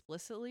very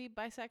explicitly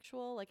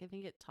bisexual. Like I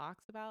think it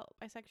talks about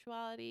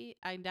bisexuality.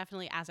 I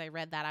definitely, as I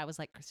read that, I was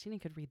like, Christina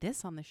could read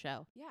this on the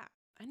show. Yeah,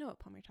 I know what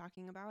poem you're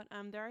talking about.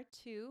 There are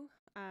two.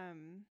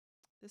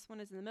 This one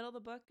is in the middle of the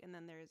book, and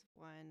then there's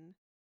one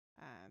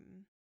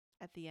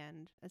at the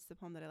end. It's the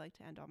poem that I like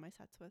to end all my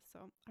sets with, so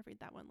I'll read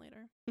that one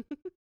later.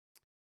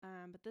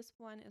 But this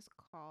one is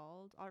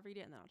called, I'll read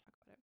it and then I'll talk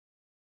about it.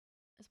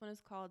 This one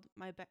is called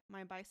My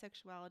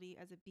Bisexuality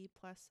as a B+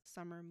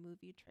 Summer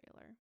Movie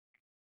Trailer.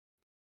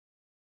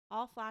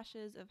 All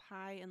flashes of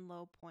high and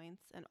low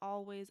points, and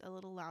always a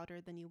little louder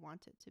than you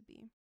want it to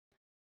be.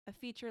 A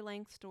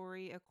feature-length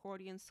story,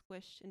 accordion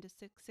squished into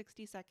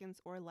 60 seconds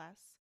or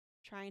less,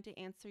 trying to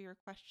answer your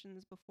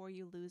questions before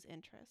you lose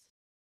interest.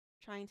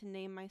 Trying to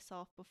name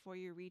myself before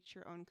you reach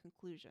your own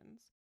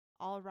conclusions.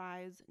 All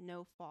rise,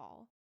 no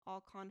fall.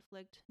 All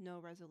conflict, no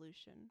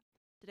resolution.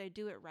 Did I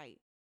do it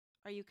right?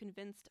 Are you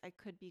convinced I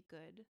could be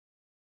good?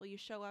 Will you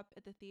show up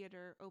at the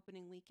theater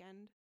opening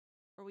weekend?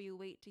 Or will you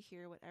wait to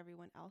hear what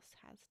everyone else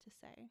has to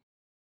say?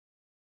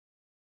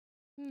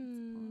 That's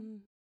a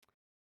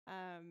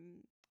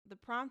poem. The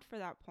prompt for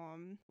that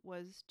poem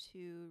was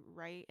to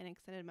write an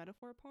extended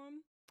metaphor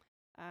poem,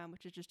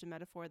 which is just a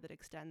metaphor that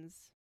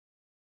extends,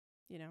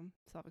 you know,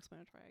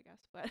 self-explanatory, I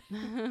guess. But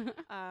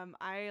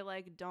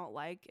I don't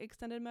like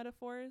extended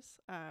metaphors.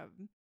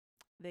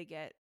 They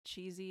get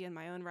cheesy in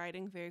my own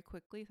writing very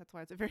quickly. That's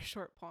why it's a very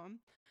short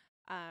poem.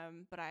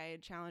 But I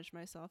challenged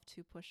myself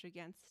to push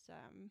against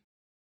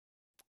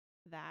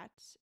that.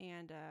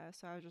 And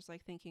so I was just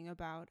thinking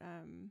about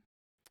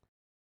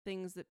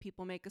things that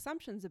people make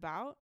assumptions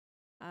about.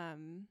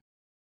 And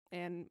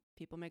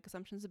people make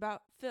assumptions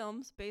about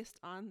films based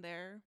on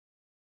their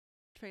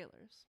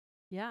trailers.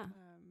 Yeah.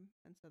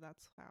 And so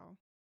that's how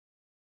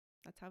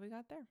we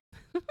got there.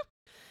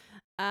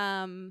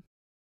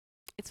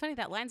 It's funny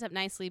that lines up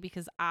nicely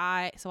because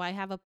I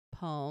have a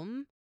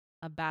poem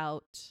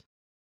about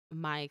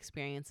my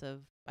experience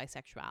of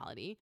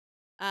bisexuality.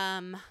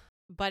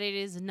 But it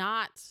is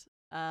not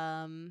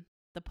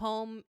the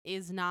poem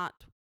is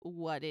not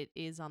what it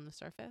is on the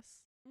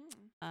surface.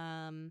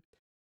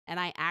 And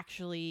I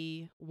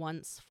actually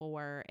once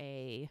for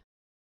a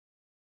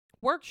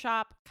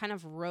workshop kind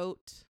of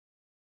wrote,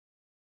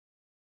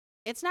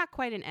 it's not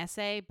quite an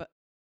essay, but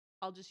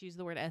I'll just use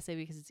the word essay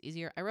because it's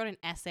easier. I wrote an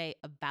essay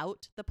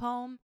about the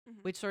poem,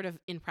 which sort of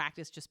in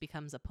practice just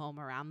becomes a poem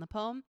around the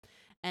poem.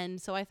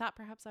 And so I thought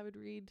perhaps I would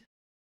read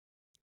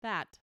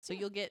that. So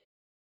you'll get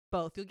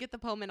Both. You'll get the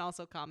poem and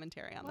also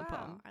commentary on the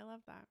poem. I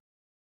love that.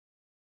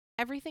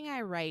 Everything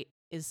I write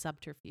is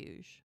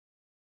subterfuge.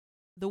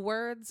 The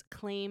words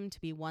claim to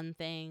be one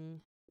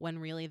thing when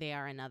really they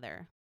are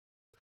another.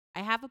 I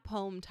have a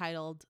poem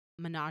titled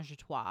Ménage à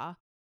Trois,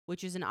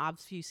 which is an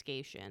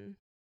obfuscation.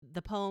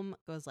 The poem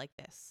goes like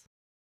this.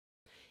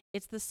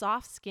 It's the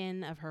soft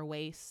skin of her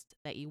waist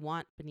that you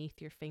want beneath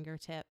your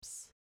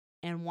fingertips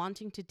and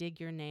wanting to dig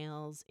your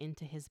nails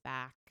into his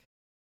back.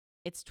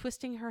 It's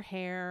twisting her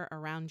hair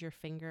around your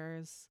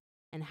fingers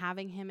and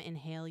having him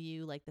inhale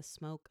you like the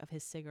smoke of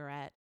his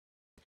cigarette.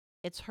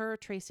 It's her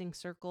tracing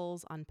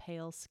circles on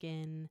pale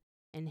skin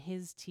and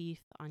his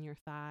teeth on your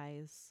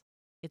thighs.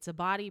 It's a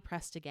body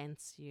pressed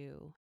against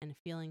you and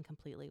feeling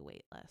completely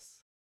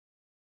weightless.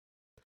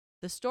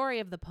 The story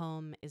of the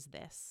poem is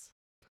this.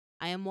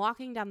 I am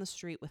walking down the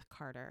street with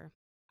Carter.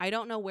 I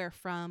don't know where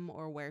from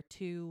or where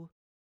to,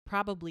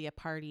 probably a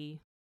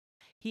party.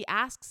 He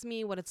asks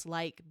me what it's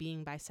like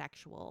being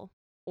bisexual,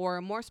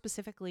 or more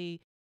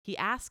specifically, he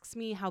asks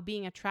me how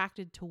being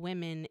attracted to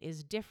women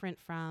is different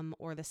from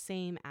or the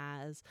same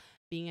as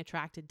being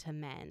attracted to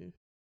men.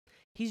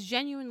 He's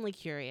genuinely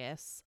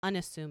curious,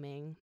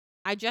 unassuming.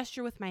 I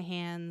gesture with my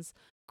hands,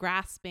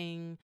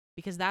 grasping,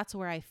 because that's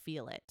where I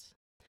feel it.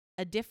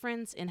 A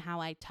difference in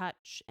how I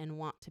touch and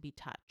want to be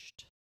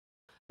touched.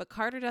 But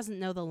Carter doesn't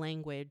know the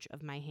language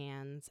of my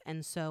hands,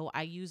 and so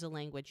I use a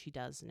language he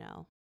does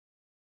know.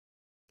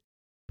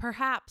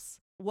 Perhaps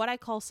what I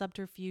call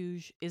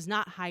subterfuge is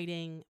not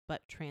hiding,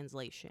 but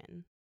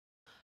translation.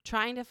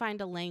 Trying to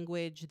find a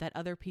language that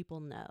other people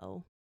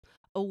know.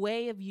 A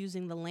way of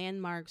using the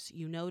landmarks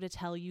you know to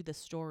tell you the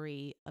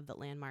story of the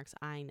landmarks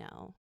I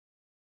know.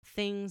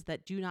 Things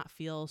that do not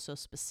feel so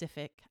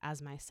specific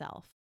as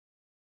myself.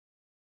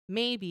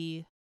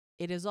 Maybe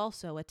it is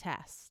also a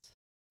test.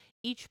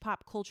 Each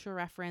pop culture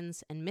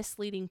reference and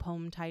misleading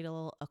poem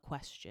title a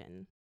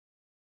question.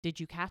 Did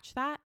you catch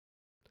that?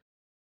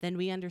 Then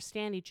we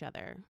understand each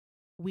other.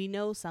 We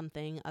know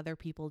something other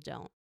people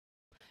don't.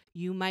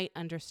 You might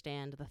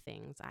understand the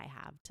things I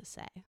have to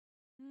say.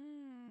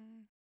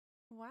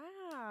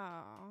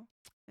 Wow.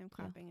 I'm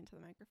clapping into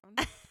the microphone.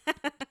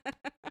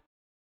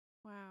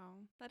 Wow.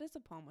 That is a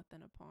poem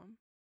within a poem.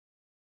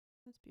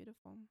 That's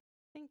beautiful.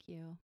 Thank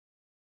you.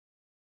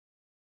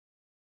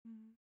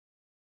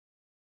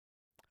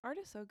 Art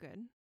is so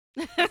good.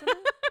 Isn't it?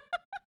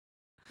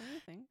 What do you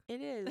think?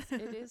 It is.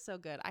 It is so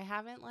good. I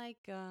haven't I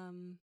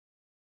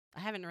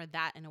haven't read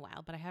that in a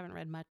while, but I haven't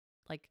read much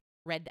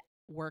read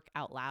work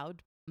out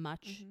loud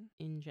much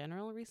in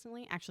general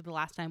recently. Actually, the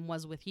last time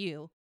was with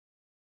you.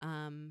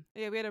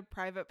 Yeah, we had a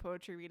private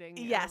poetry reading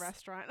yes. at a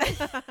restaurant.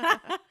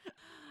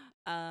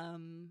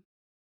 And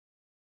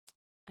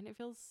it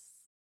feels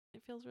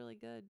really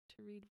good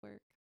to read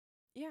work.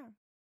 Yeah.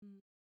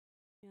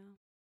 Yeah.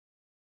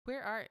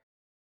 Queer art.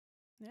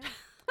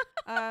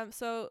 Yeah.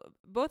 So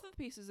both of the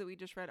pieces that we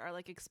just read are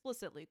like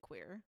explicitly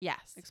queer.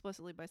 Yes.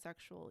 Explicitly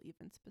bisexual,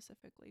 even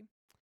specifically.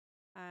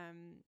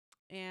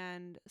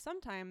 And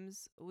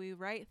sometimes we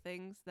write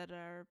things that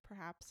are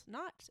perhaps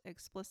not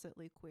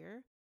explicitly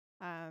queer.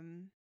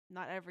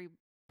 Not every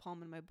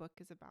poem in my book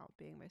is about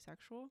being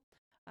bisexual.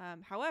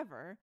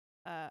 However,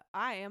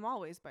 I am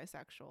always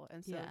bisexual.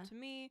 And so to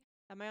me,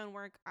 at my own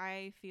work,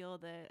 I feel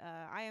that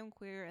I am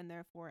queer and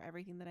therefore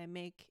everything that I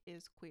make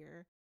is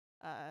queer,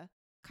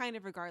 kind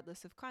of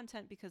regardless of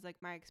content, because like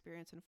my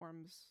experience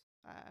informs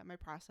my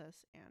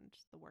process and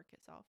the work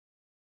itself.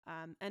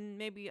 And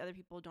maybe other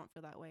people don't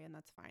feel that way, and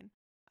that's fine.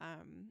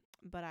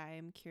 But I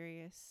am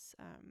curious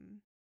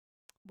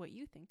what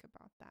you think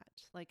about that,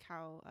 like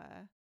how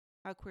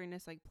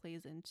queerness like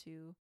plays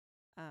into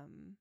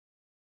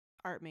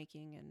art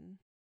making. And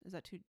is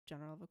that too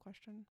general of a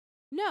question?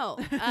 No.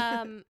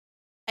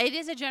 It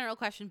is a general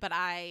question, but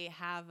I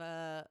have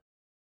a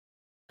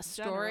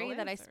story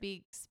that I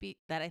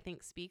that I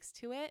think speaks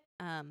to it.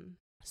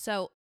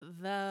 So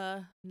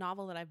the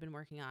novel that I've been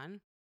working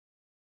on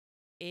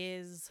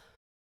is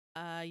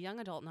a young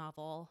adult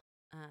novel,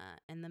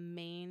 and the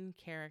main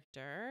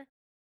character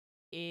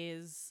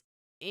is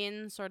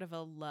in sort of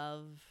a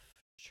love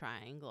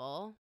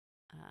triangle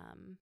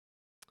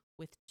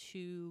with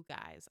two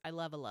guys. I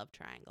love a love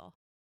triangle.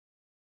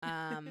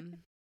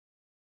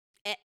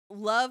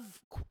 Love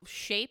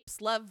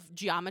shapes, love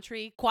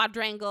geometry,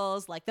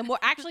 quadrangles, like the more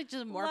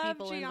just more love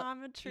people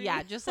geometry.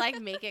 Yeah, just like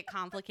make it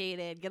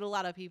complicated, get a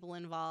lot of people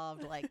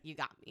involved, like you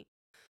got me.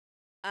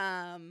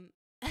 I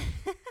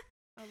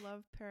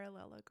love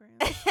parallelograms.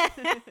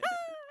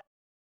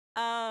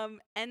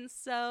 And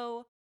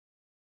so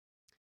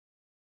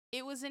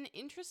it was an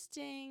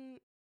interesting,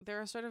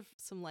 there are sort of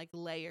some like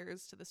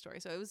layers to the story.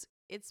 So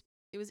it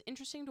was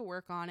interesting to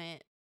work on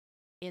it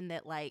in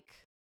that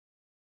like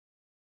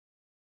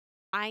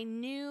I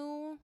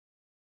knew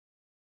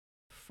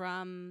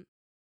from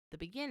the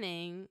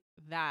beginning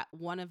that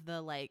one of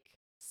the like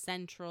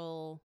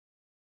central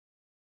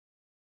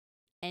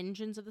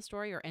engines of the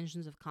story or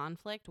engines of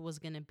conflict was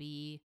going to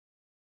be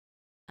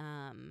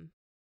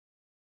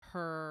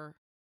her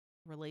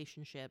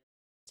relationship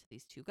to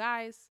these two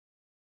guys.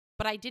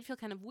 But I did feel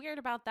kind of weird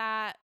about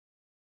that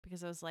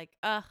because I was like,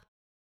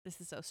 this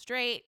is so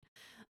straight.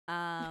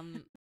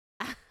 And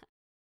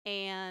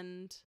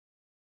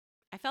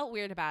I felt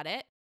weird about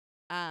it.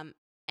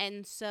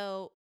 And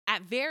so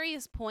at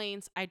various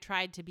points I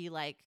tried to be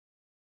like,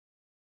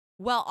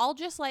 well, I'll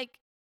just like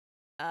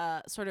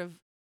sort of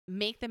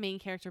make the main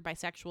character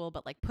bisexual,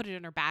 but like put it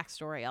in her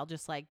backstory. I'll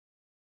just like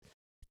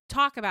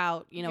talk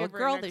about, you know, Give a her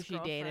girl an that she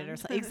dated or ex-girlfriend.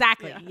 something.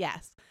 Exactly. Yeah.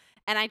 Yes.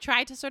 And I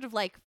tried to sort of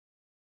like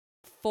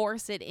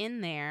force it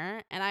in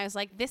there, and I was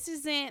like, this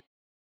isn't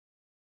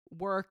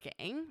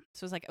working.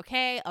 So I was like,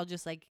 okay, I'll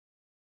just like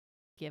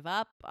give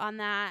up on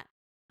that.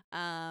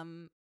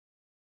 But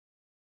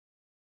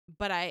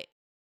I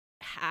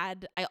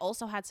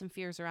also had some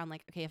fears around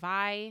like, okay,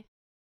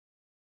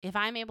 if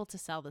I'm able to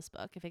sell this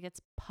book, if it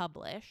gets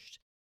published,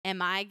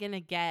 am I going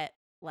to get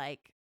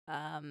like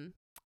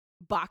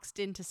boxed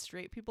into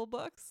straight people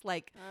books?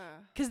 Like,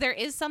 cuz there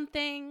is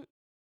something,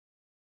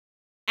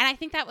 and I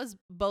think that was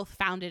both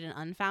founded and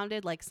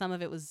unfounded. Like some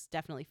of it was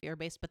definitely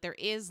fear-based, but there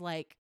is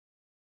like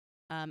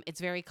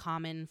it's very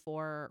common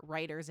for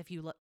writers, if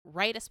you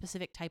write a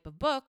specific type of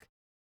book,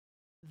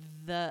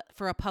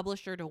 for a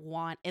publisher to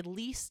want at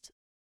least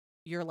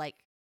your like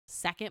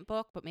second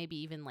book, but maybe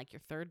even like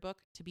your third book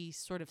to be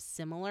sort of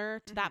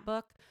similar to that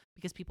book,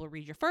 because people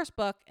read your first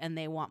book and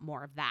they want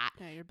more of that.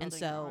 Yeah, you're And building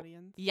your so,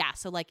 audience. yeah,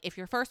 so like if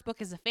your first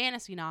book is a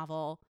fantasy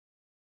novel,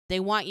 they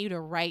want you to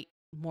write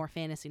more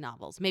fantasy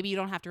novels. Maybe you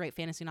don't have to write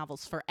fantasy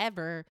novels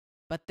forever,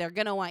 but they're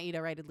going to want you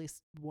to write at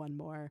least one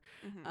more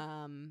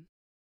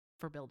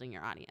for building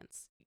your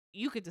audience.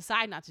 You could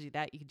decide not to do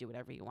that. You could do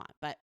whatever you want.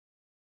 But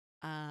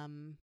I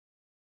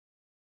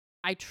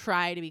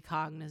try to be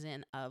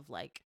cognizant of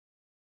like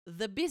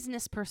the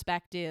business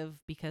perspective,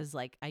 because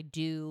like I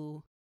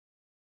do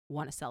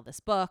want to sell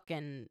this book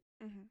and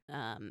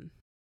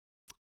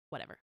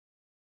whatever.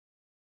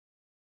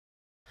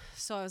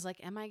 So I was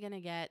like, am I going to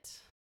get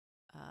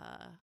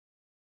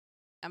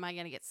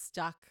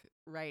stuck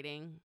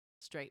writing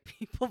straight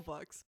people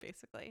books,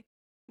 basically?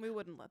 We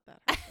wouldn't let that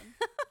happen.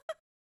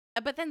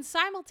 But then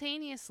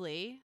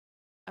simultaneously,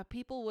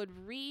 people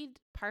would read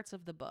parts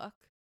of the book,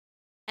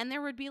 and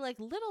there would be like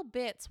little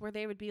bits where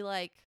they would be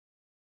like,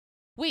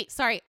 wait,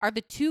 sorry, are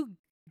the two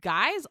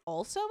guys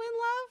also in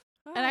love?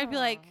 And I'd be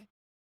like,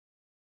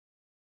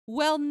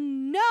 well,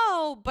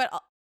 no, but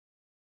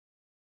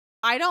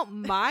I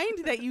don't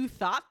mind that you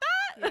thought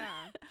that. Yeah.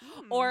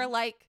 Or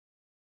like,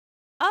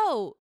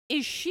 oh,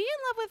 is she in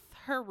love with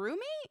her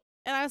roommate?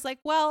 And I was like,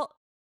 well,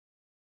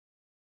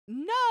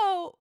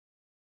 no,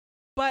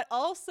 but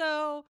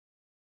also,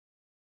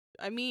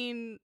 I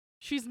mean,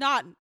 she's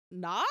not.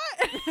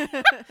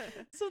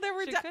 So there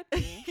were could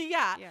be.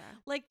 yeah,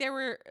 like there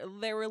were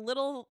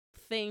little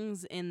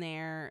things in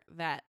there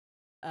that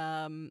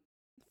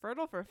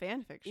fertile for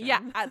fan fiction. Yeah,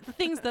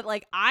 things that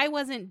like I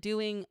wasn't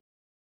doing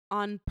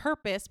on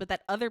purpose, but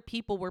that other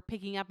people were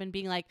picking up and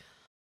being like,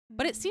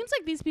 but it seems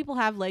like these people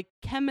have like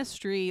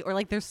chemistry, or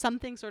like there's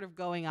something sort of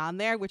going on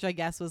there, which I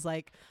guess was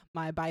like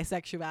my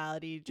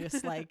bisexuality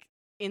just like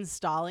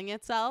installing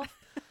itself.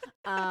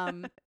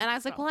 And I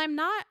was like, well, I'm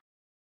not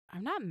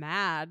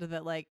mad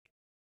that like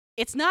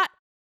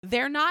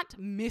they're not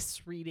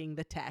misreading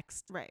the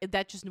text. Right.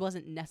 That just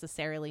wasn't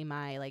necessarily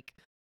my like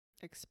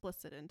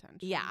explicit intention.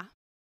 Yeah.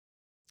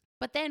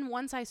 But then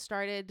once I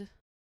started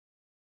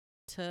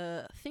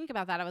to think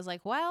about that, I was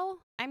like, well,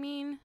 I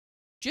mean,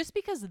 just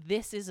because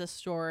this is a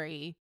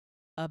story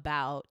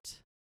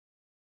about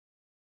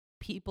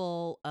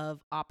people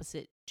of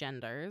opposite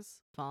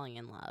genders falling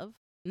in love,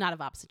 not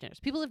of opposite genders,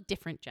 people of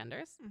different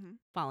genders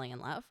falling in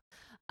love,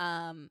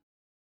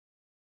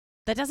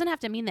 that doesn't have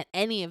to mean that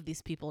any of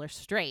these people are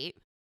straight.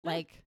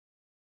 Like,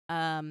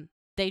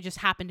 they just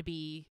happen to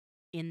be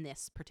in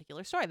this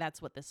particular story.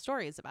 That's what this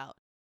story is about.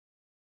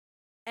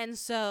 And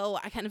so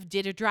I kind of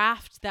did a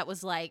draft that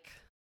was like,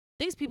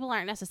 these people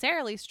aren't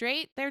necessarily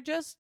straight. They're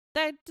just,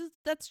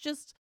 that's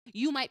just,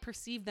 you might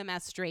perceive them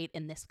as straight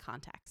in this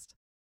context.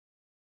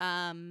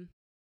 And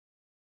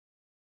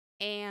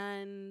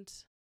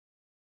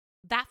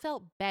that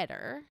felt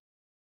better.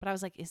 But I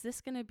was like, is this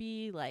going to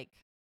be like,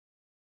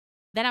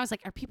 then I was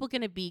like, are people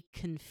going to be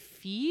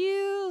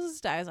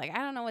confused? I was like, I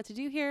don't know what to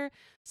do here.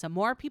 Some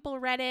more people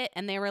read it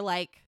and they were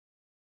like,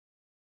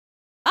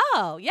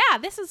 oh, yeah,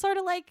 this is sort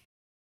of like,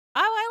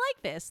 oh, I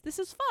like this. This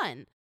is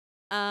fun.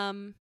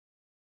 And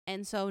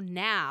so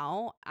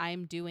now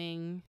I'm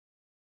doing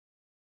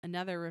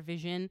another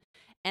revision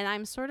and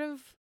I'm sort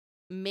of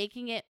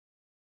making it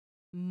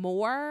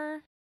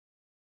more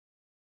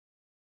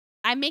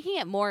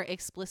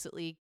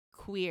explicitly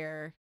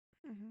queer,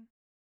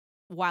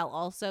 while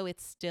also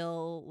it's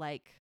still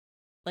like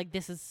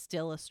this is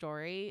still a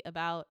story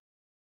about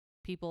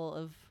people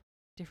of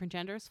different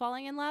genders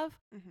falling in love.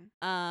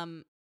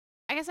 I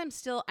guess I'm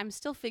still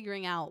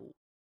figuring out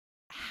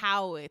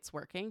how it's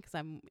working because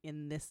I'm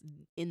in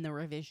the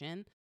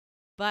revision,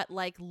 but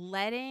like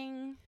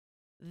letting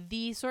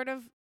the sort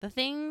of the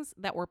things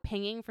that were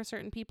pinging for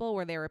certain people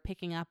where they were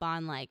picking up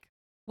on like,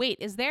 wait,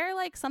 is there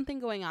like something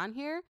going on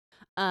here?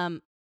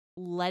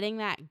 Letting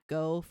that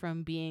go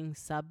from being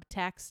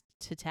subtext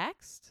to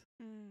text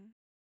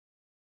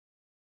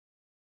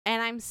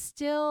And I'm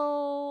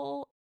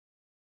still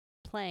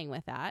playing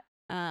with that.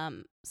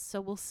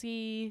 So we'll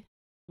see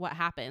what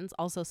happens.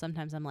 Also,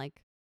 sometimes I'm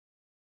like,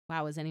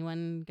 wow, is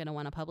anyone going to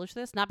want to publish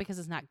this? Not because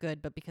it's not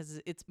good, but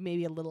because it's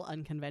maybe a little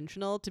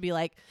unconventional to be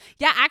like,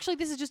 yeah, actually,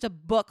 this is just a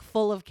book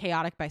full of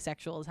chaotic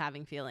bisexuals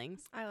having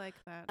feelings. I like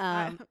that.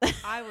 Um,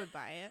 I would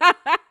buy it.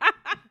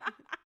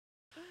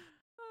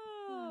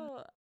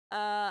 Oh,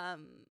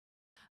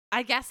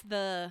 I guess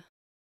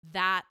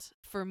that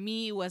for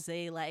me was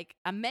a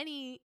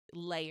many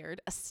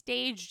layered, a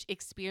staged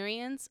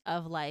experience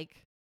of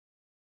like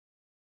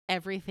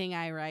everything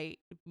I write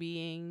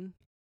being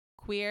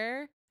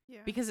queer, Yeah.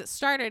 because it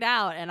started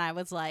out and I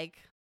was like,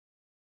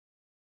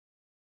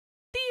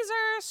 these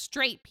are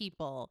straight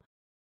people.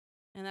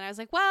 And then I was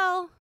like,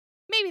 well,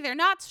 maybe they're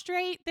not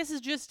straight. This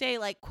is just a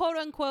like quote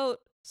unquote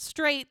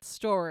straight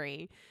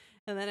story.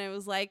 And then I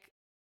was like,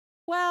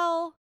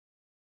 well,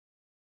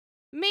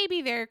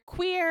 maybe they're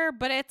queer,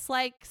 but it's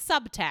like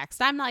subtext.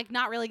 I'm like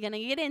not really going to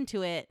get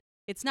into it.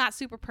 It's not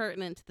super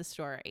pertinent to the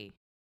story.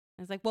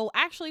 I was like, well,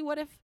 actually, what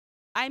if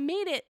I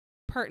made it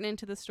pertinent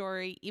to the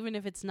story, even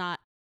if it's not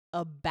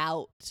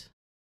about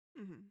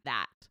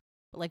that?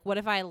 But like, what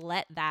if I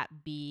let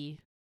that be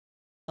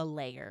a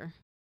layer,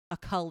 a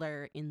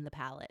color in the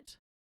palette?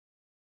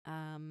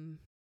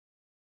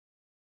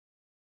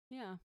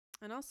 Yeah.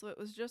 And also, it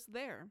was just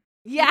there.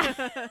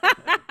 Yeah.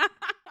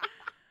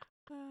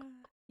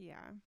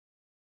 Yeah.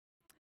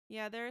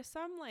 Yeah, there are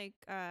some like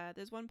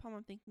there's one poem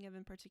I'm thinking of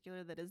in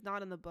particular that is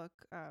not in the book.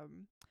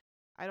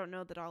 I don't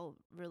know that I'll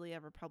really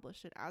ever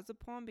publish it as a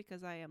poem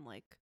because I am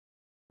like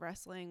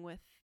wrestling with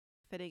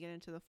fitting it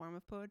into the form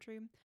of poetry.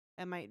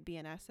 It might be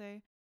an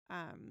essay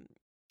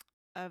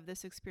of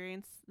this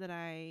experience that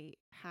I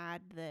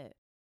had that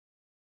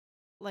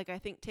like I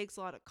think takes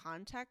a lot of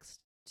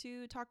context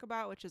to talk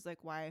about, which is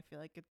like why I feel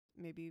like it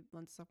maybe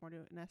lends itself more to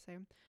an essay.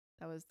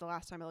 That was the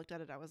last time I looked at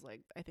it. I was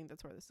like, I think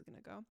that's where this is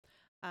gonna go.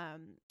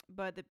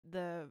 But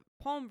the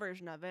poem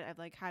version of it, I've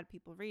like had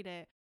people read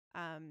it.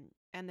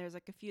 And there's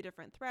like a few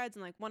different threads,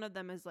 and like one of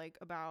them is like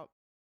about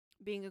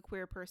being a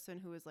queer person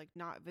who is like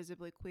not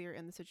visibly queer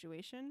in the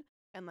situation,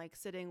 and like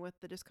sitting with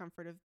the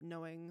discomfort of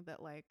knowing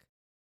that like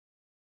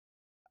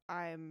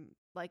I'm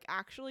like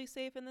actually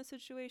safe in the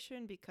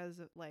situation because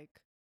of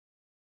like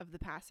of the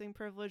passing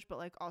privilege, but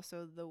like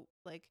also the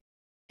like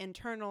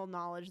internal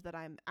knowledge that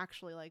I'm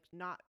actually like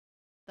not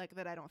like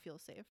that I don't feel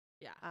safe.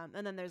 Yeah.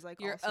 And then there's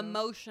like You're also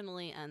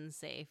emotionally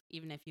unsafe,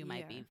 even if you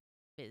might be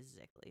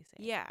physically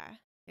safe. Yeah,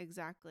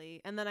 exactly.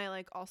 And then I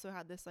like also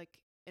had this like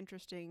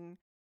interesting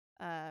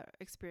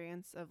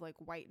experience of like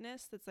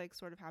whiteness that's like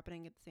sort of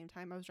happening at the same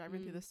time. I was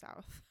driving through the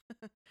South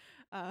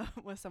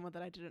with someone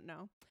that I didn't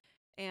know.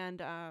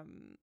 And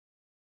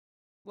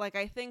like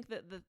I think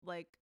that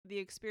the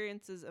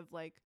experiences of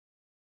like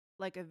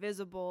a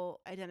visible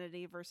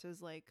identity versus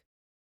like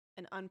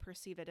an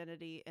unperceived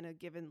identity in a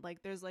given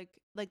like there's like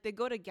they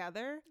go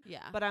together.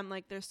 Yeah. But I'm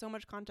like there's so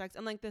much context,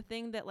 and like the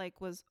thing that like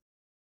was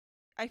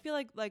I feel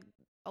like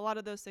a lot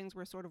of those things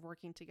were sort of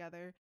working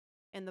together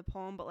in the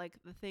poem, but like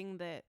the thing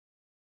that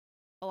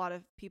a lot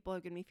of people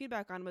have given me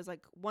feedback on was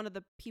like one of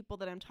the people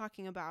that I'm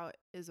talking about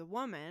is a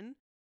woman,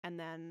 and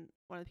then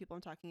one of the people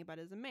I'm talking about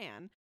is a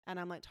man, and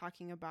I'm like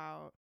talking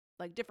about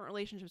like different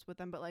relationships with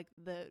them, but like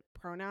the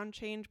pronoun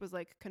change was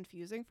like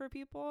confusing for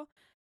people.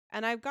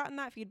 And I've gotten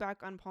that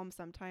feedback on poems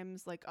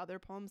sometimes, like other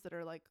poems that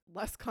are like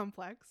less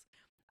complex.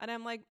 And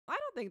I'm like, I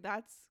don't think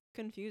that's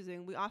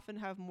confusing. We often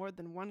have more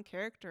than one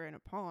character in a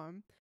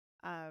poem.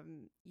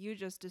 You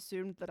just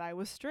assumed that I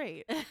was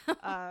straight.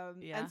 Yeah.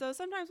 And so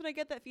sometimes when I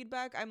get that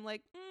feedback, I'm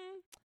like,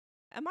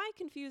 am I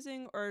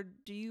confusing, or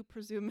do you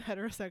presume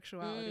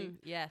heterosexuality?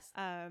 Yes.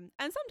 And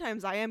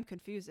sometimes I am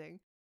confusing.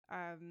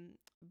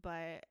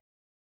 But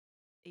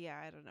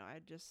yeah, I don't know. I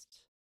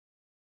just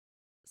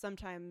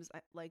sometimes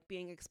like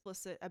being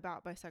explicit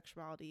about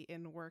bisexuality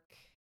in work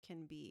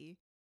can be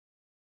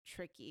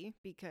tricky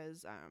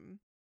because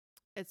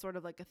it's sort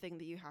of like a thing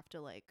that you have to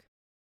like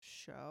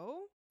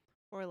show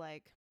or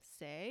like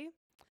say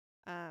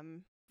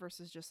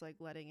versus just like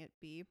letting it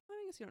be. Well,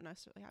 I guess you don't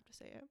necessarily have to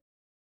say it,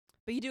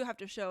 but you do have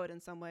to show it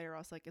in some way or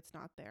else like it's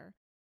not there.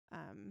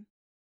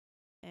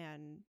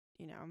 And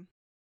you know,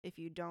 if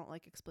you don't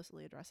like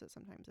explicitly address it,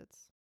 sometimes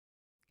it's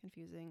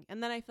confusing.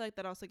 And then I feel like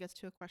that also gets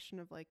to a question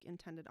of like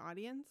intended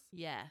audience.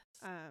 Yes.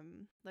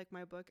 Like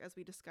my book, as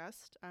we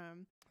discussed,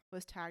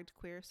 was tagged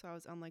queer, so I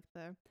was on like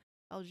the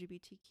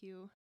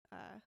LGBTQ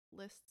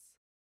lists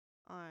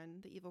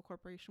on the Evil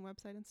Corporation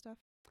website and stuff.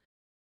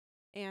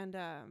 And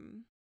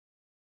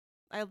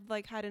I've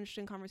like had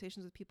interesting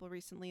conversations with people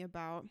recently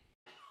about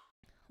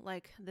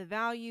like the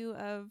value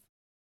of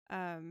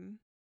the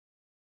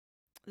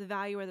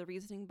value or the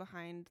reasoning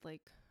behind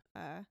like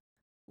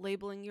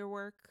labeling your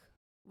work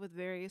with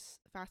various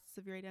facets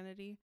of your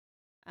identity.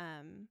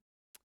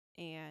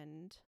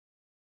 And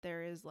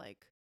there is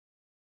like,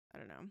 I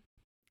don't know,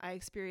 I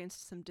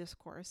experienced some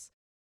discourse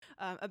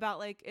about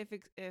like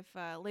if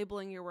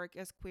labeling your work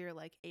as queer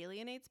like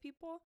alienates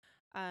people.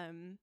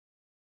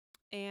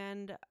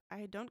 and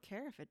I don't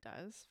care if it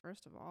does,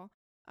 first of all.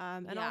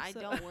 And yeah, also,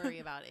 I don't worry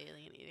about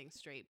alienating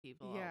straight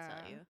people, yeah.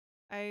 I'll tell you.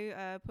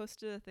 I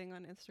posted a thing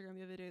on Instagram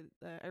the other day.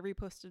 I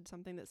reposted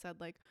something that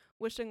said like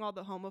wishing all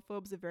the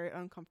homophobes a very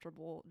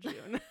uncomfortable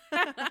June, which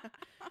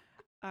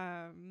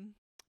I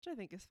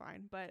think is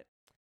fine. But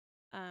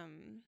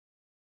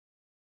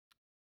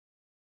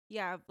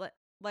yeah,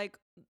 like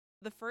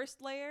the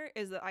first layer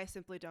is that I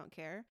simply don't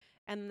care,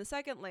 and then the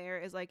second layer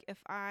is like if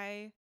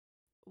I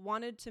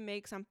wanted to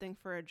make something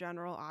for a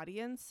general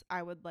audience,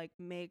 I would like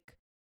make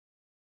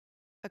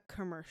a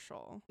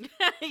commercial.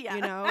 Yeah.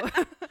 You know,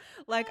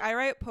 like I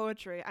write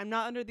poetry. I'm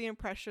not under the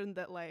impression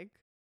that like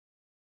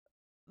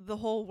the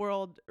whole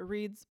world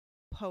reads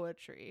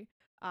poetry,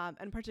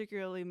 and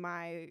particularly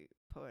my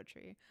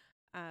poetry.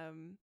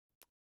 Um,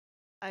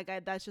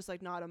 that's just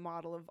like not a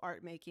model of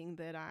art making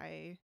that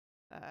I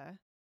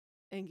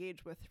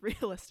engage with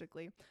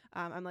realistically.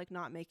 I'm like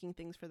not making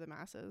things for the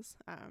masses.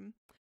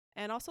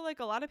 And also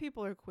like a lot of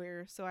people are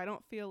queer, so I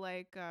don't feel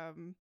like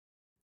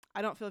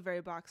I don't feel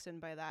very boxed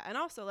in by that. And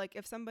also like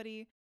if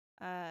somebody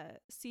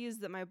sees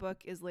that my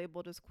book is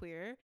labeled as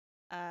queer,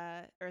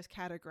 or is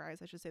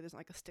categorized, I should say, there's not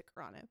like a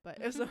sticker on it, but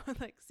if someone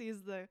like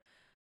sees the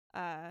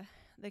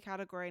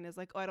category and is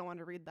like, oh, I don't want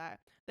to read that,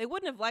 they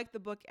wouldn't have liked the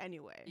book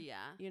anyway.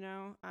 Yeah. You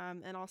know?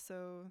 And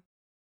also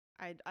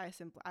I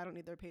simply I don't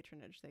need their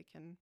patronage. They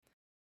can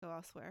go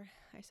elsewhere,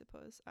 I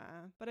suppose.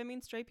 But I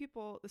mean, straight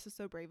people, this is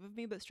so brave of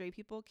me, but straight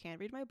people can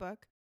read my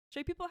book.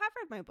 Straight people have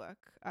read my book.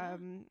 Yeah.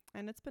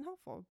 And it's been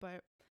helpful,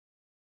 but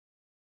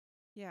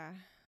yeah.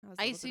 that was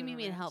a I little bit assume of you a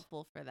mean rant.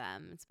 helpful for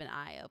them. It's been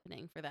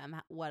eye-opening for them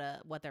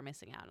what they're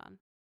missing out on.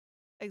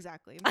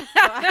 Exactly. No,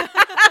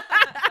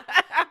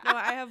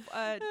 I have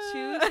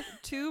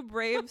two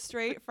brave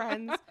straight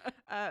friends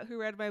who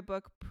read my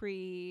book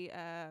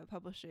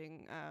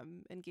pre-publishing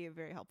and gave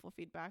very helpful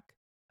feedback.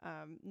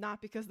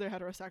 Not because they're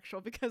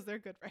heterosexual, because they're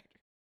good writers.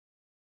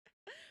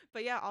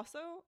 But yeah, also,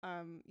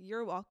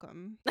 you're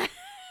welcome.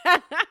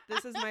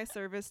 This is my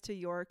service to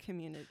your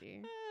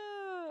community.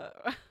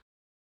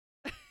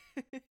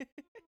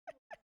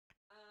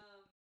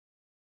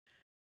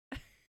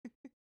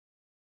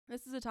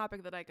 This is a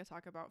topic that I could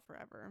talk about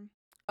forever.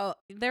 Oh,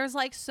 there's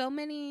like so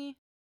many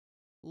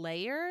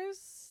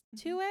layers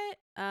to it.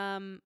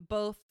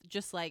 Both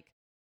just like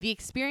the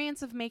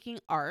experience of making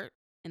art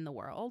in the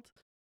world,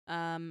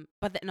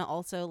 but then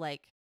also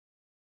like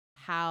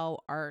how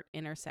art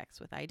intersects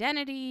with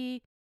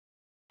identity,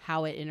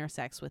 how it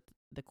intersects with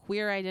the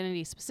queer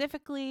identity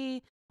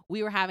specifically.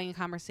 We were having a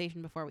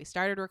conversation before we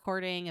started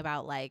recording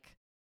about like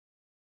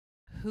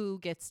who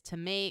gets to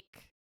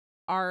make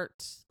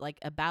art like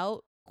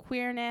about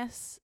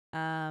queerness,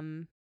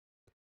 and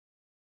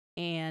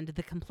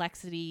the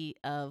complexity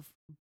of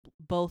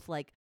both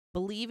like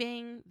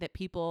believing that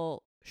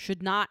people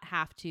should not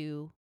have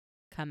to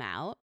come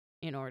out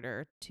in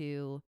order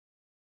to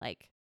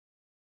like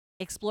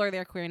explore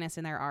their queerness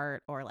in their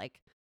art, or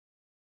like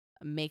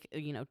make,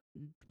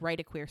 write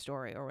a queer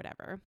story or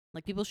whatever.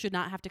 Like people should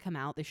not have to come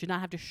out. They should not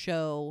have to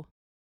show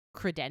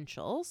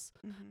credentials.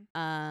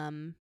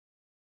 Mm-hmm.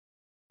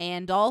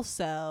 And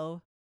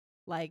also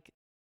like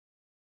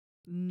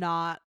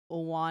not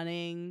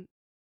wanting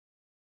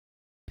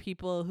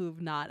people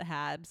who've not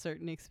had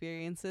certain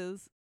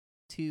experiences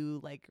to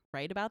like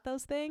write about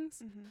those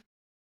things. Mm-hmm.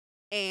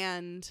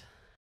 And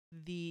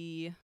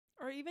the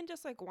Or even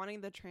just like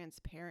wanting the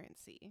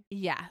transparency.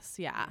 yes,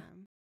 yeah.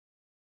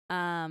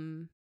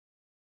 And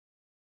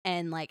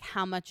like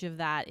how much of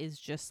that is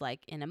just like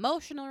an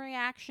emotional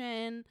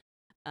reaction.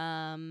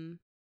 Not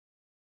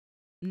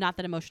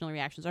that emotional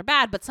reactions are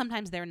bad, but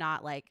sometimes they're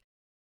not. Like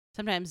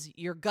sometimes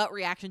your gut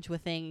reaction to a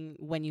thing,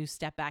 when you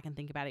step back and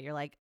think about it, you're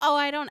like, oh,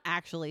 I don't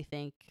actually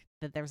think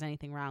that there's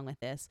anything wrong with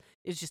this.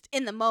 It's just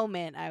in the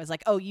moment I was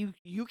like, oh, you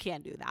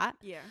can't do that.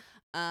 Yeah.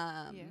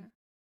 Yeah.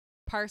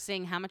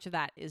 Parsing how much of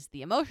that is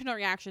the emotional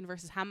reaction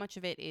versus how much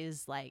of it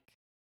is like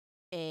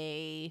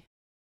a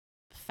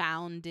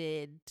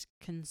founded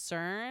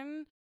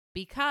concern,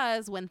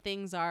 because when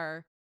things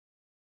are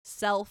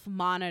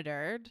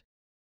self-monitored,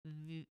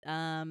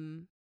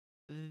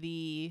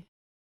 the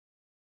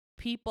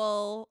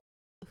people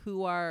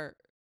who are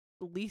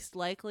least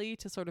likely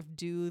to sort of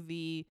do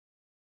the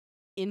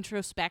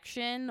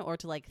introspection or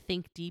to like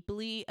think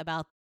deeply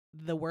about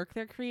the work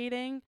they're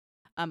creating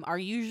are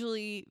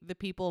usually the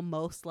people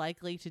most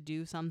likely to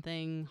do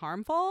something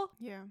harmful.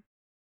 Yeah.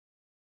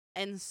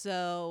 And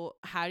so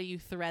how do you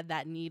thread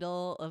that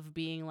needle of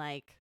being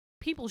like,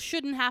 people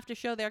shouldn't have to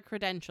show their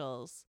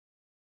credentials,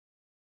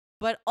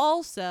 but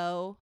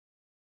also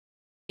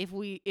if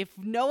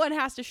no one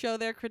has to show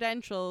their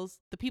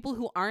credentials, the people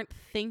who aren't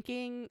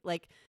thinking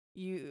like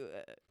you,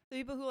 the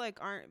people who like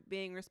aren't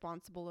being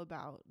responsible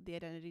about the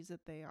identities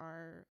that they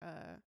are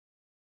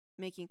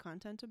making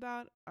content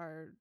about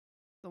are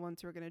the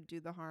ones who are going to do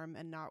the harm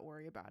and not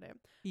worry about it.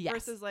 yes.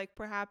 Versus like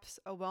perhaps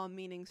a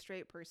well-meaning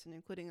straight person,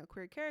 including a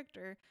queer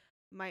character,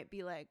 might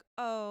be like,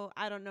 oh,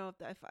 I don't know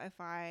if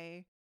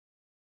I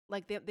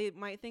like they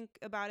might think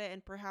about it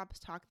and perhaps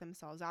talk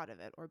themselves out of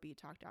it or be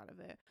talked out of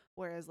it.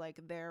 Whereas like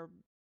their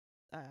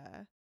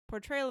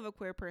portrayal of a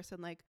queer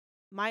person like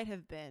might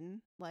have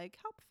been like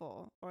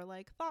helpful or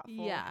like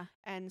thoughtful. Yeah.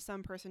 And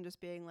some person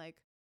just being like,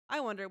 I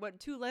wonder what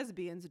two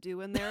lesbians do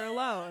when they're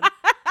alone.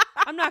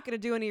 I'm not going to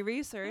do any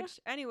research.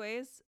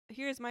 Anyways,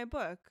 here's my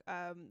book.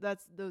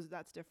 That's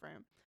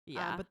different.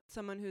 Yeah. But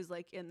someone who's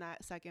like in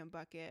that second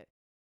bucket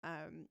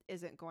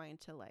isn't going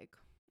to like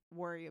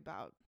worry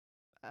about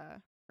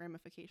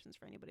ramifications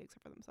for anybody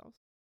except for themselves.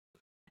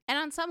 And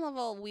on some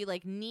level, we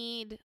like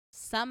need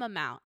some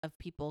amount of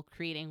people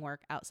creating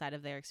work outside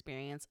of their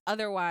experience.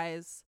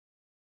 Otherwise,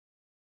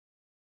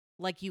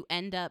 like you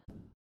end up,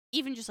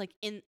 even just like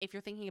if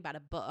you're thinking about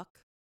a book,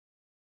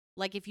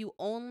 like if you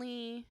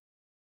only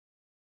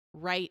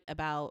write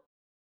about,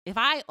 if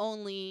I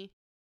only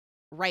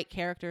write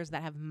characters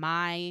that have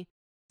my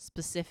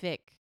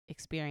specific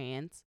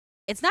experience,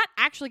 it's not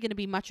actually going to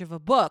be much of a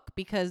book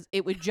because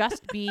it would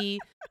just be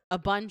a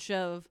bunch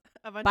of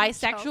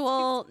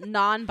bisexual,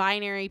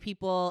 non-binary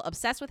people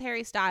obsessed with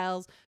Harry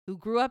Styles who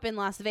grew up in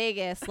Las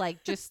Vegas.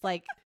 Like, just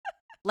like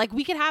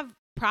we could have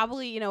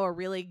probably, you know, a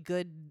really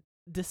good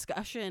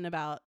discussion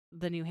about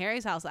the new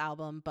Harry Styles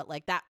album, but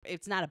like that,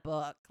 it's not a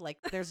book. Like,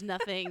 there's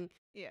nothing,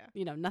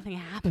 you know, nothing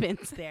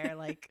happens there.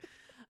 Like,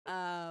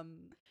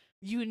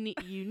 you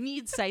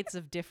need sites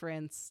of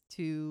difference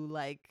to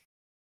like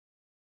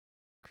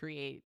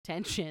create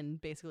tension,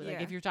 basically.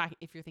 Like if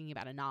you're thinking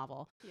about a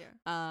novel.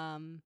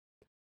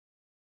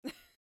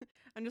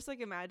 I'm just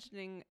like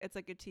imagining it's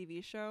like a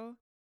TV show,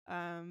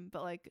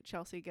 but like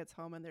Chelsea gets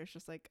home and there's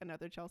just like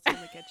another Chelsea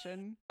in the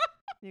kitchen.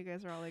 You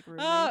guys are all like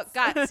roommates. Oh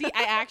God! See,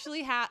 I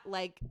actually had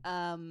like it's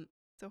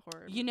a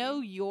horror. You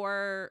know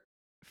your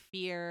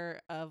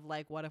fear of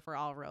like, what if we're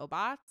all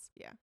robots?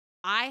 Yeah.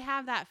 I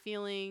have that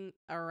feeling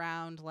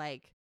around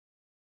like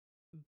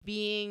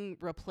being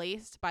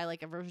replaced by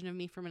like a version of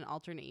me from an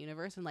alternate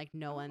universe and like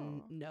no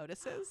one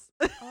notices.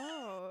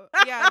 Oh.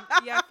 Yeah.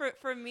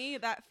 For me,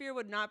 that fear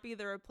would not be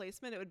the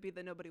replacement. It would be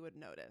that nobody would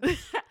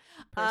notice.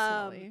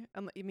 Personally.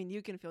 I mean,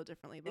 you can feel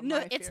differently, but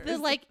no, it's the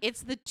like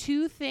it's the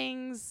two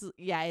things.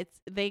 Yeah,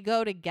 they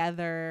go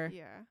together.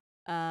 Yeah.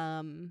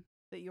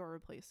 That you're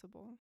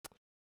replaceable.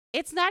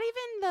 It's not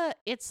even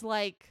it's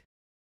like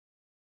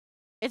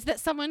it's that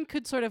someone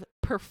could sort of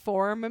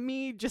perform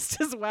me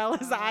just as well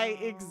as I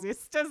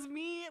exist as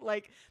me.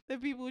 Like, the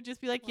people would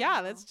just be like,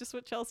 yeah, that's just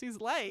what Chelsea's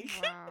like.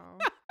 Wow.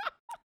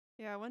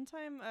 Yeah, one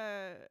time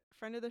a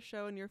friend of the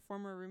show and your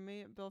former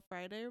roommate, Bill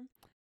Friday,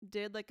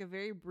 did like a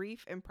very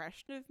brief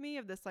impression of me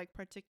of this like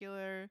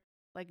particular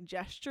like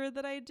gesture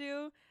that I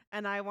do.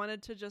 And I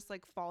wanted to just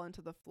like fall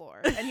into the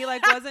floor. And he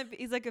like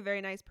he's like a very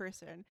nice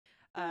person.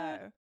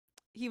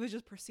 He was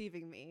just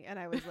perceiving me. And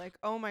I was like,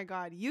 oh my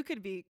God, you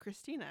could be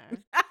Christina.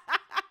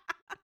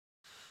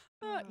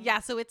 Yeah,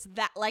 so it's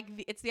that like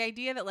it's the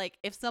idea that like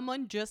if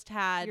someone just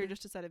had you're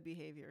just a set of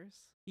behaviors.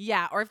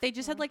 Yeah, or if they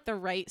just had like the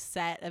right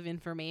set of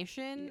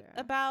information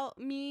about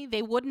me,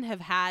 they wouldn't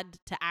have had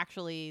to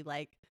actually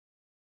like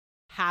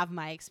have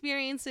my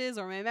experiences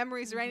or my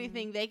memories or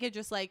anything. They could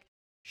just like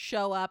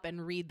show up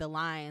and read the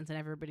lines and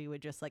everybody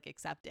would just like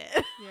accept it.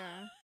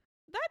 Yeah.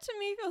 That to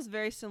me feels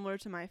very similar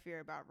to my fear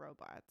about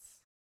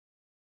robots.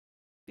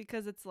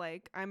 Because it's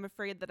like I'm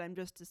afraid that I'm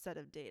just a set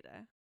of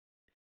data.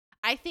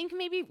 I think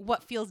maybe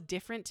what feels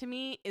different to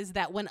me is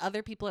that when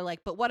other people are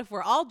like, but what if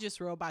we're all just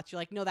robots? You're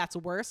like, no, that's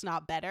worse,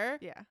 not better.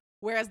 Yeah.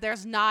 Whereas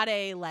there's not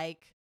a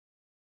like,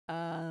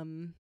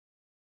 you're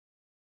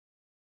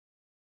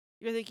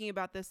thinking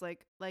about this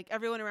like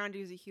everyone around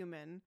you is a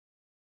human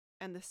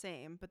and the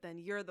same, but then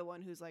you're the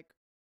one who's like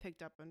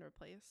picked up and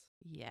replaced.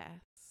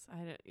 Yes.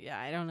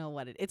 I don't know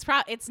what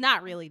it's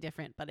not really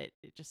different, but it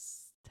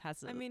just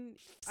has a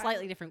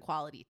slightly different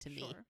quality to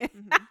me.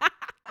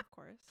 Of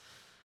course.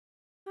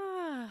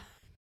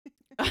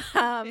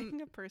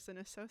 Being a person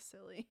is so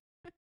silly.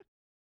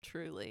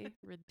 Truly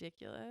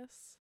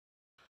ridiculous.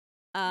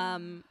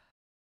 Honestly,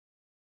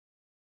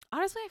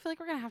 I feel like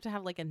we're gonna have to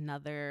have like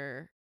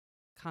another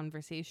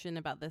conversation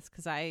about this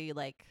because I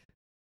like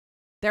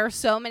there are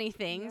so many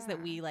things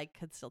that we like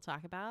could still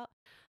talk about.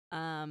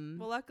 Well,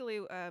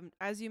 luckily,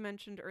 as you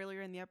mentioned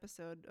earlier in the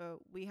episode,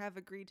 we have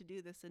agreed to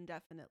do this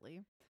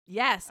indefinitely.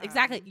 Yes,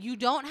 exactly. You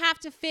don't have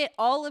to fit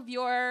all of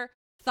your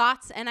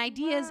thoughts and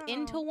ideas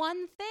into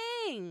one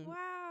thing.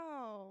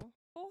 Wow.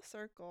 Full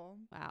circle.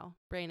 Wow.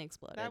 Brain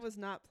exploded. That was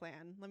not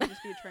planned. Let me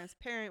just be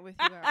transparent with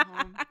you at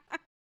home.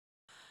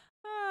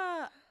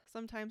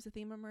 Sometimes the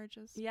theme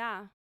emerges.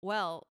 Yeah.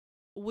 Well,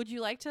 would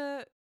you like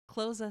to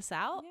close us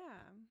out?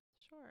 Yeah,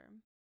 sure.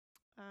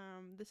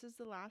 This is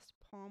the last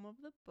poem of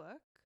the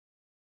book.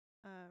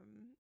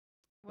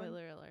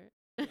 Spoiler alert.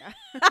 Yeah.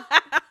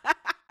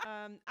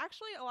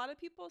 Actually, a lot of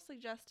people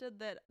suggested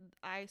that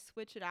I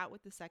switch it out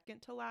with the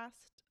second to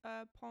last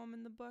poem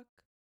in the book,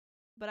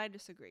 but I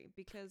disagree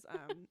because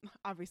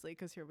obviously,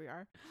 because here we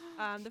are.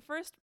 The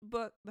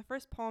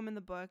first poem in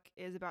the book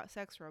is about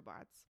sex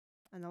robots,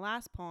 and the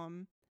last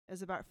poem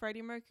is about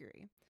Freddie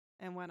Mercury.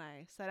 And when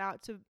I set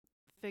out to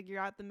figure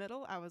out the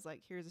middle, I was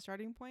like, here's the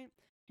starting point,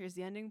 here's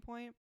the ending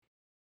point.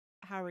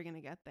 how are we going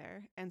to get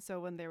there? And so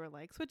when they were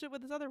like, switch it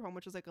with this other poem,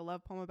 which was like a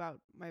love poem about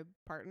my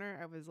partner,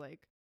 I was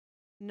like,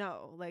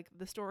 no, like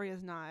the story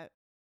is not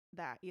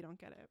that. You don't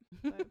get it.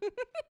 But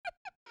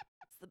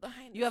it's the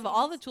behind You have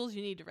all the tools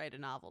you need to write a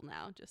novel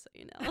now, just so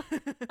you know.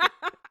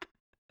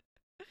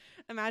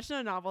 Imagine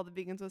a novel that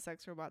begins with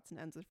sex robots and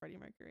ends with Freddie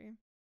Mercury.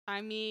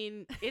 I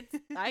mean,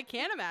 I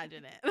can't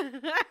imagine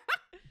it.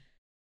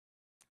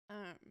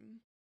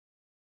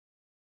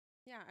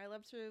 Yeah, I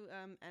love to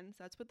end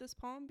sets with this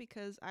poem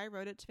because I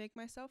wrote it to make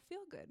myself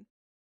feel good,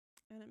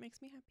 and it makes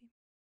me happy.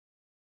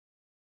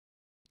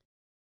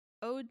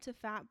 Ode to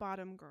Fat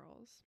Bottom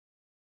Girls.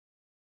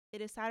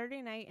 It is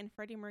Saturday night, and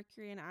Freddie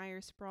Mercury and I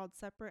are sprawled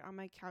separate on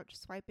my couch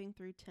swiping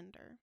through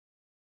Tinder.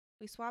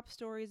 We swap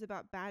stories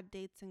about bad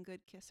dates and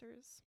good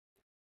kissers.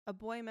 A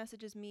boy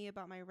messages me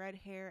about my red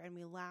hair, and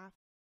we laugh,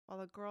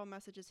 while a girl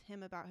messages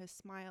him about his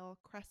smile,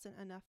 crescent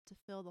enough to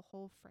fill the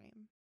whole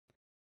frame.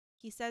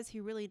 He says he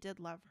really did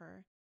love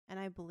her, and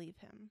I believe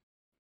him.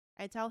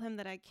 I tell him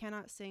that I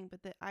cannot sing,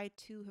 but that I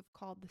too have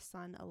called the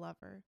sun a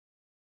lover.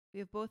 We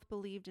have both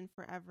believed in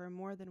forever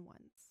more than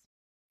once.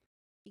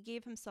 He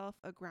gave himself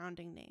a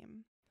grounding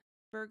name.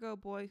 Virgo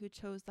boy who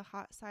chose the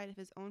hot side of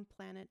his own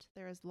planet,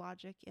 there is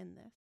logic in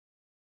this.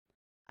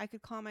 I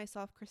could call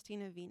myself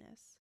Christina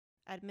Venus.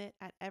 Admit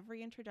at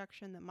every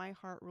introduction that my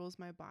heart rules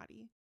my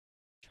body.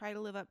 Try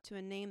to live up to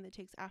a name that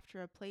takes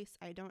after a place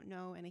I don't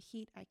know and a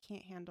heat I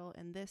can't handle,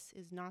 and this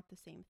is not the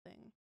same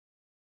thing.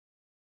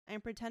 I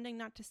am pretending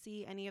not to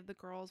see any of the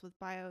girls with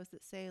bios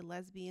that say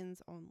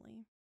lesbians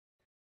only.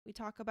 We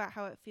talk about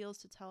how it feels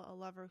to tell a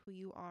lover who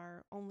you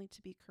are, only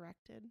to be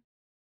corrected.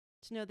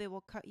 To know they will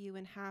cut you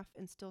in half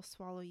and still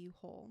swallow you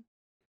whole.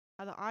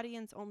 How the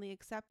audience only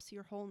accepts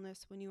your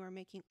wholeness when you are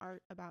making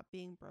art about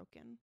being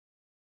broken.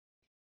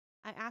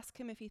 I ask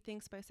him if he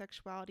thinks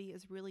bisexuality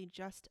is really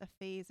just a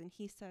phase, and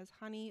he says,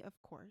 honey,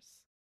 of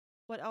course.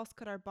 What else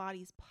could our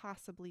bodies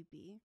possibly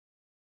be?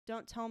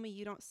 Don't tell me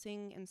you don't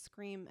sing and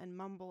scream and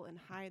mumble and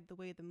hide the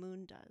way the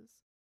moon does.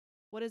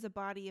 What is a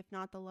body if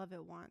not the love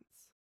it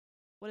wants?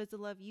 What is the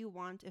love you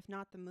want if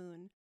not the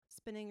moon,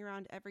 spinning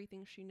around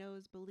everything she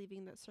knows,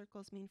 believing that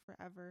circles mean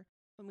forever,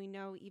 when we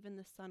know even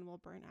the sun will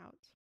burn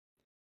out?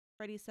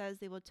 Freddie says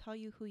they will tell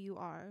you who you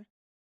are,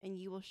 and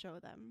you will show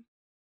them.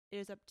 It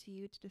is up to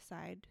you to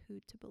decide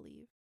who to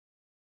believe.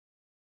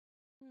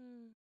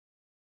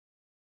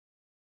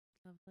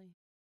 Lovely.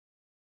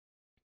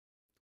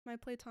 My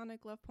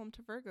platonic love poem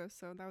to Virgo,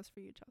 so that was for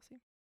you,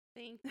 Chelsea.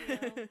 Thank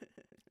you.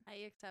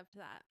 I accept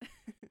that.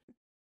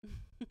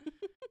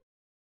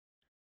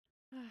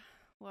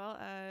 Well,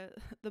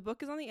 the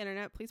book is on the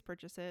internet. Please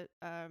purchase it.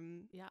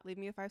 Yeah. Leave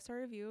me a 5-star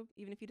review.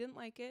 Even if you didn't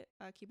like it,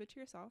 keep it to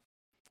yourself.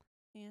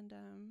 And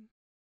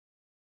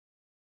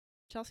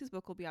Chelsea's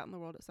book will be out in the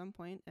world at some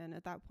point, and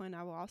at that point,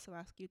 I will also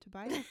ask you to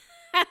buy it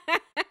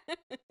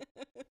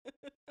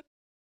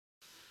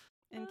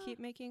and keep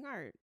making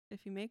art.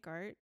 If you make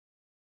art,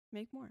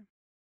 make more.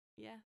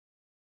 Yeah.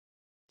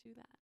 Do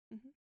that.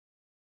 Mm-hmm.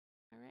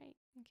 All right.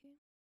 Okay.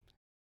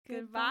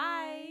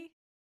 Goodbye.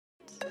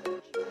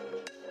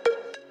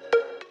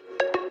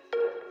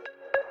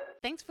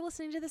 Thanks for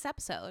listening to this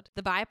episode.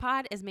 The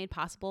BiPod is made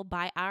possible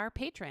by our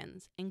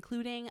patrons,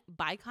 including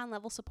BiCon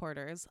level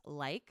supporters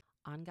like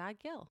On God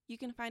Gill. You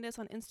can find us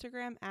on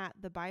Instagram at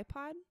The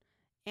BiPod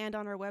and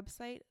on our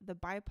website,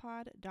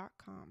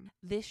 thebipod.com.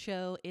 This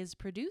show is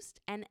produced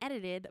and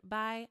edited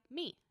by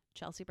me,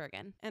 Chelsea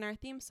Bergen. And our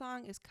theme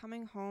song is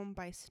Coming Home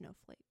by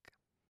Snowflake.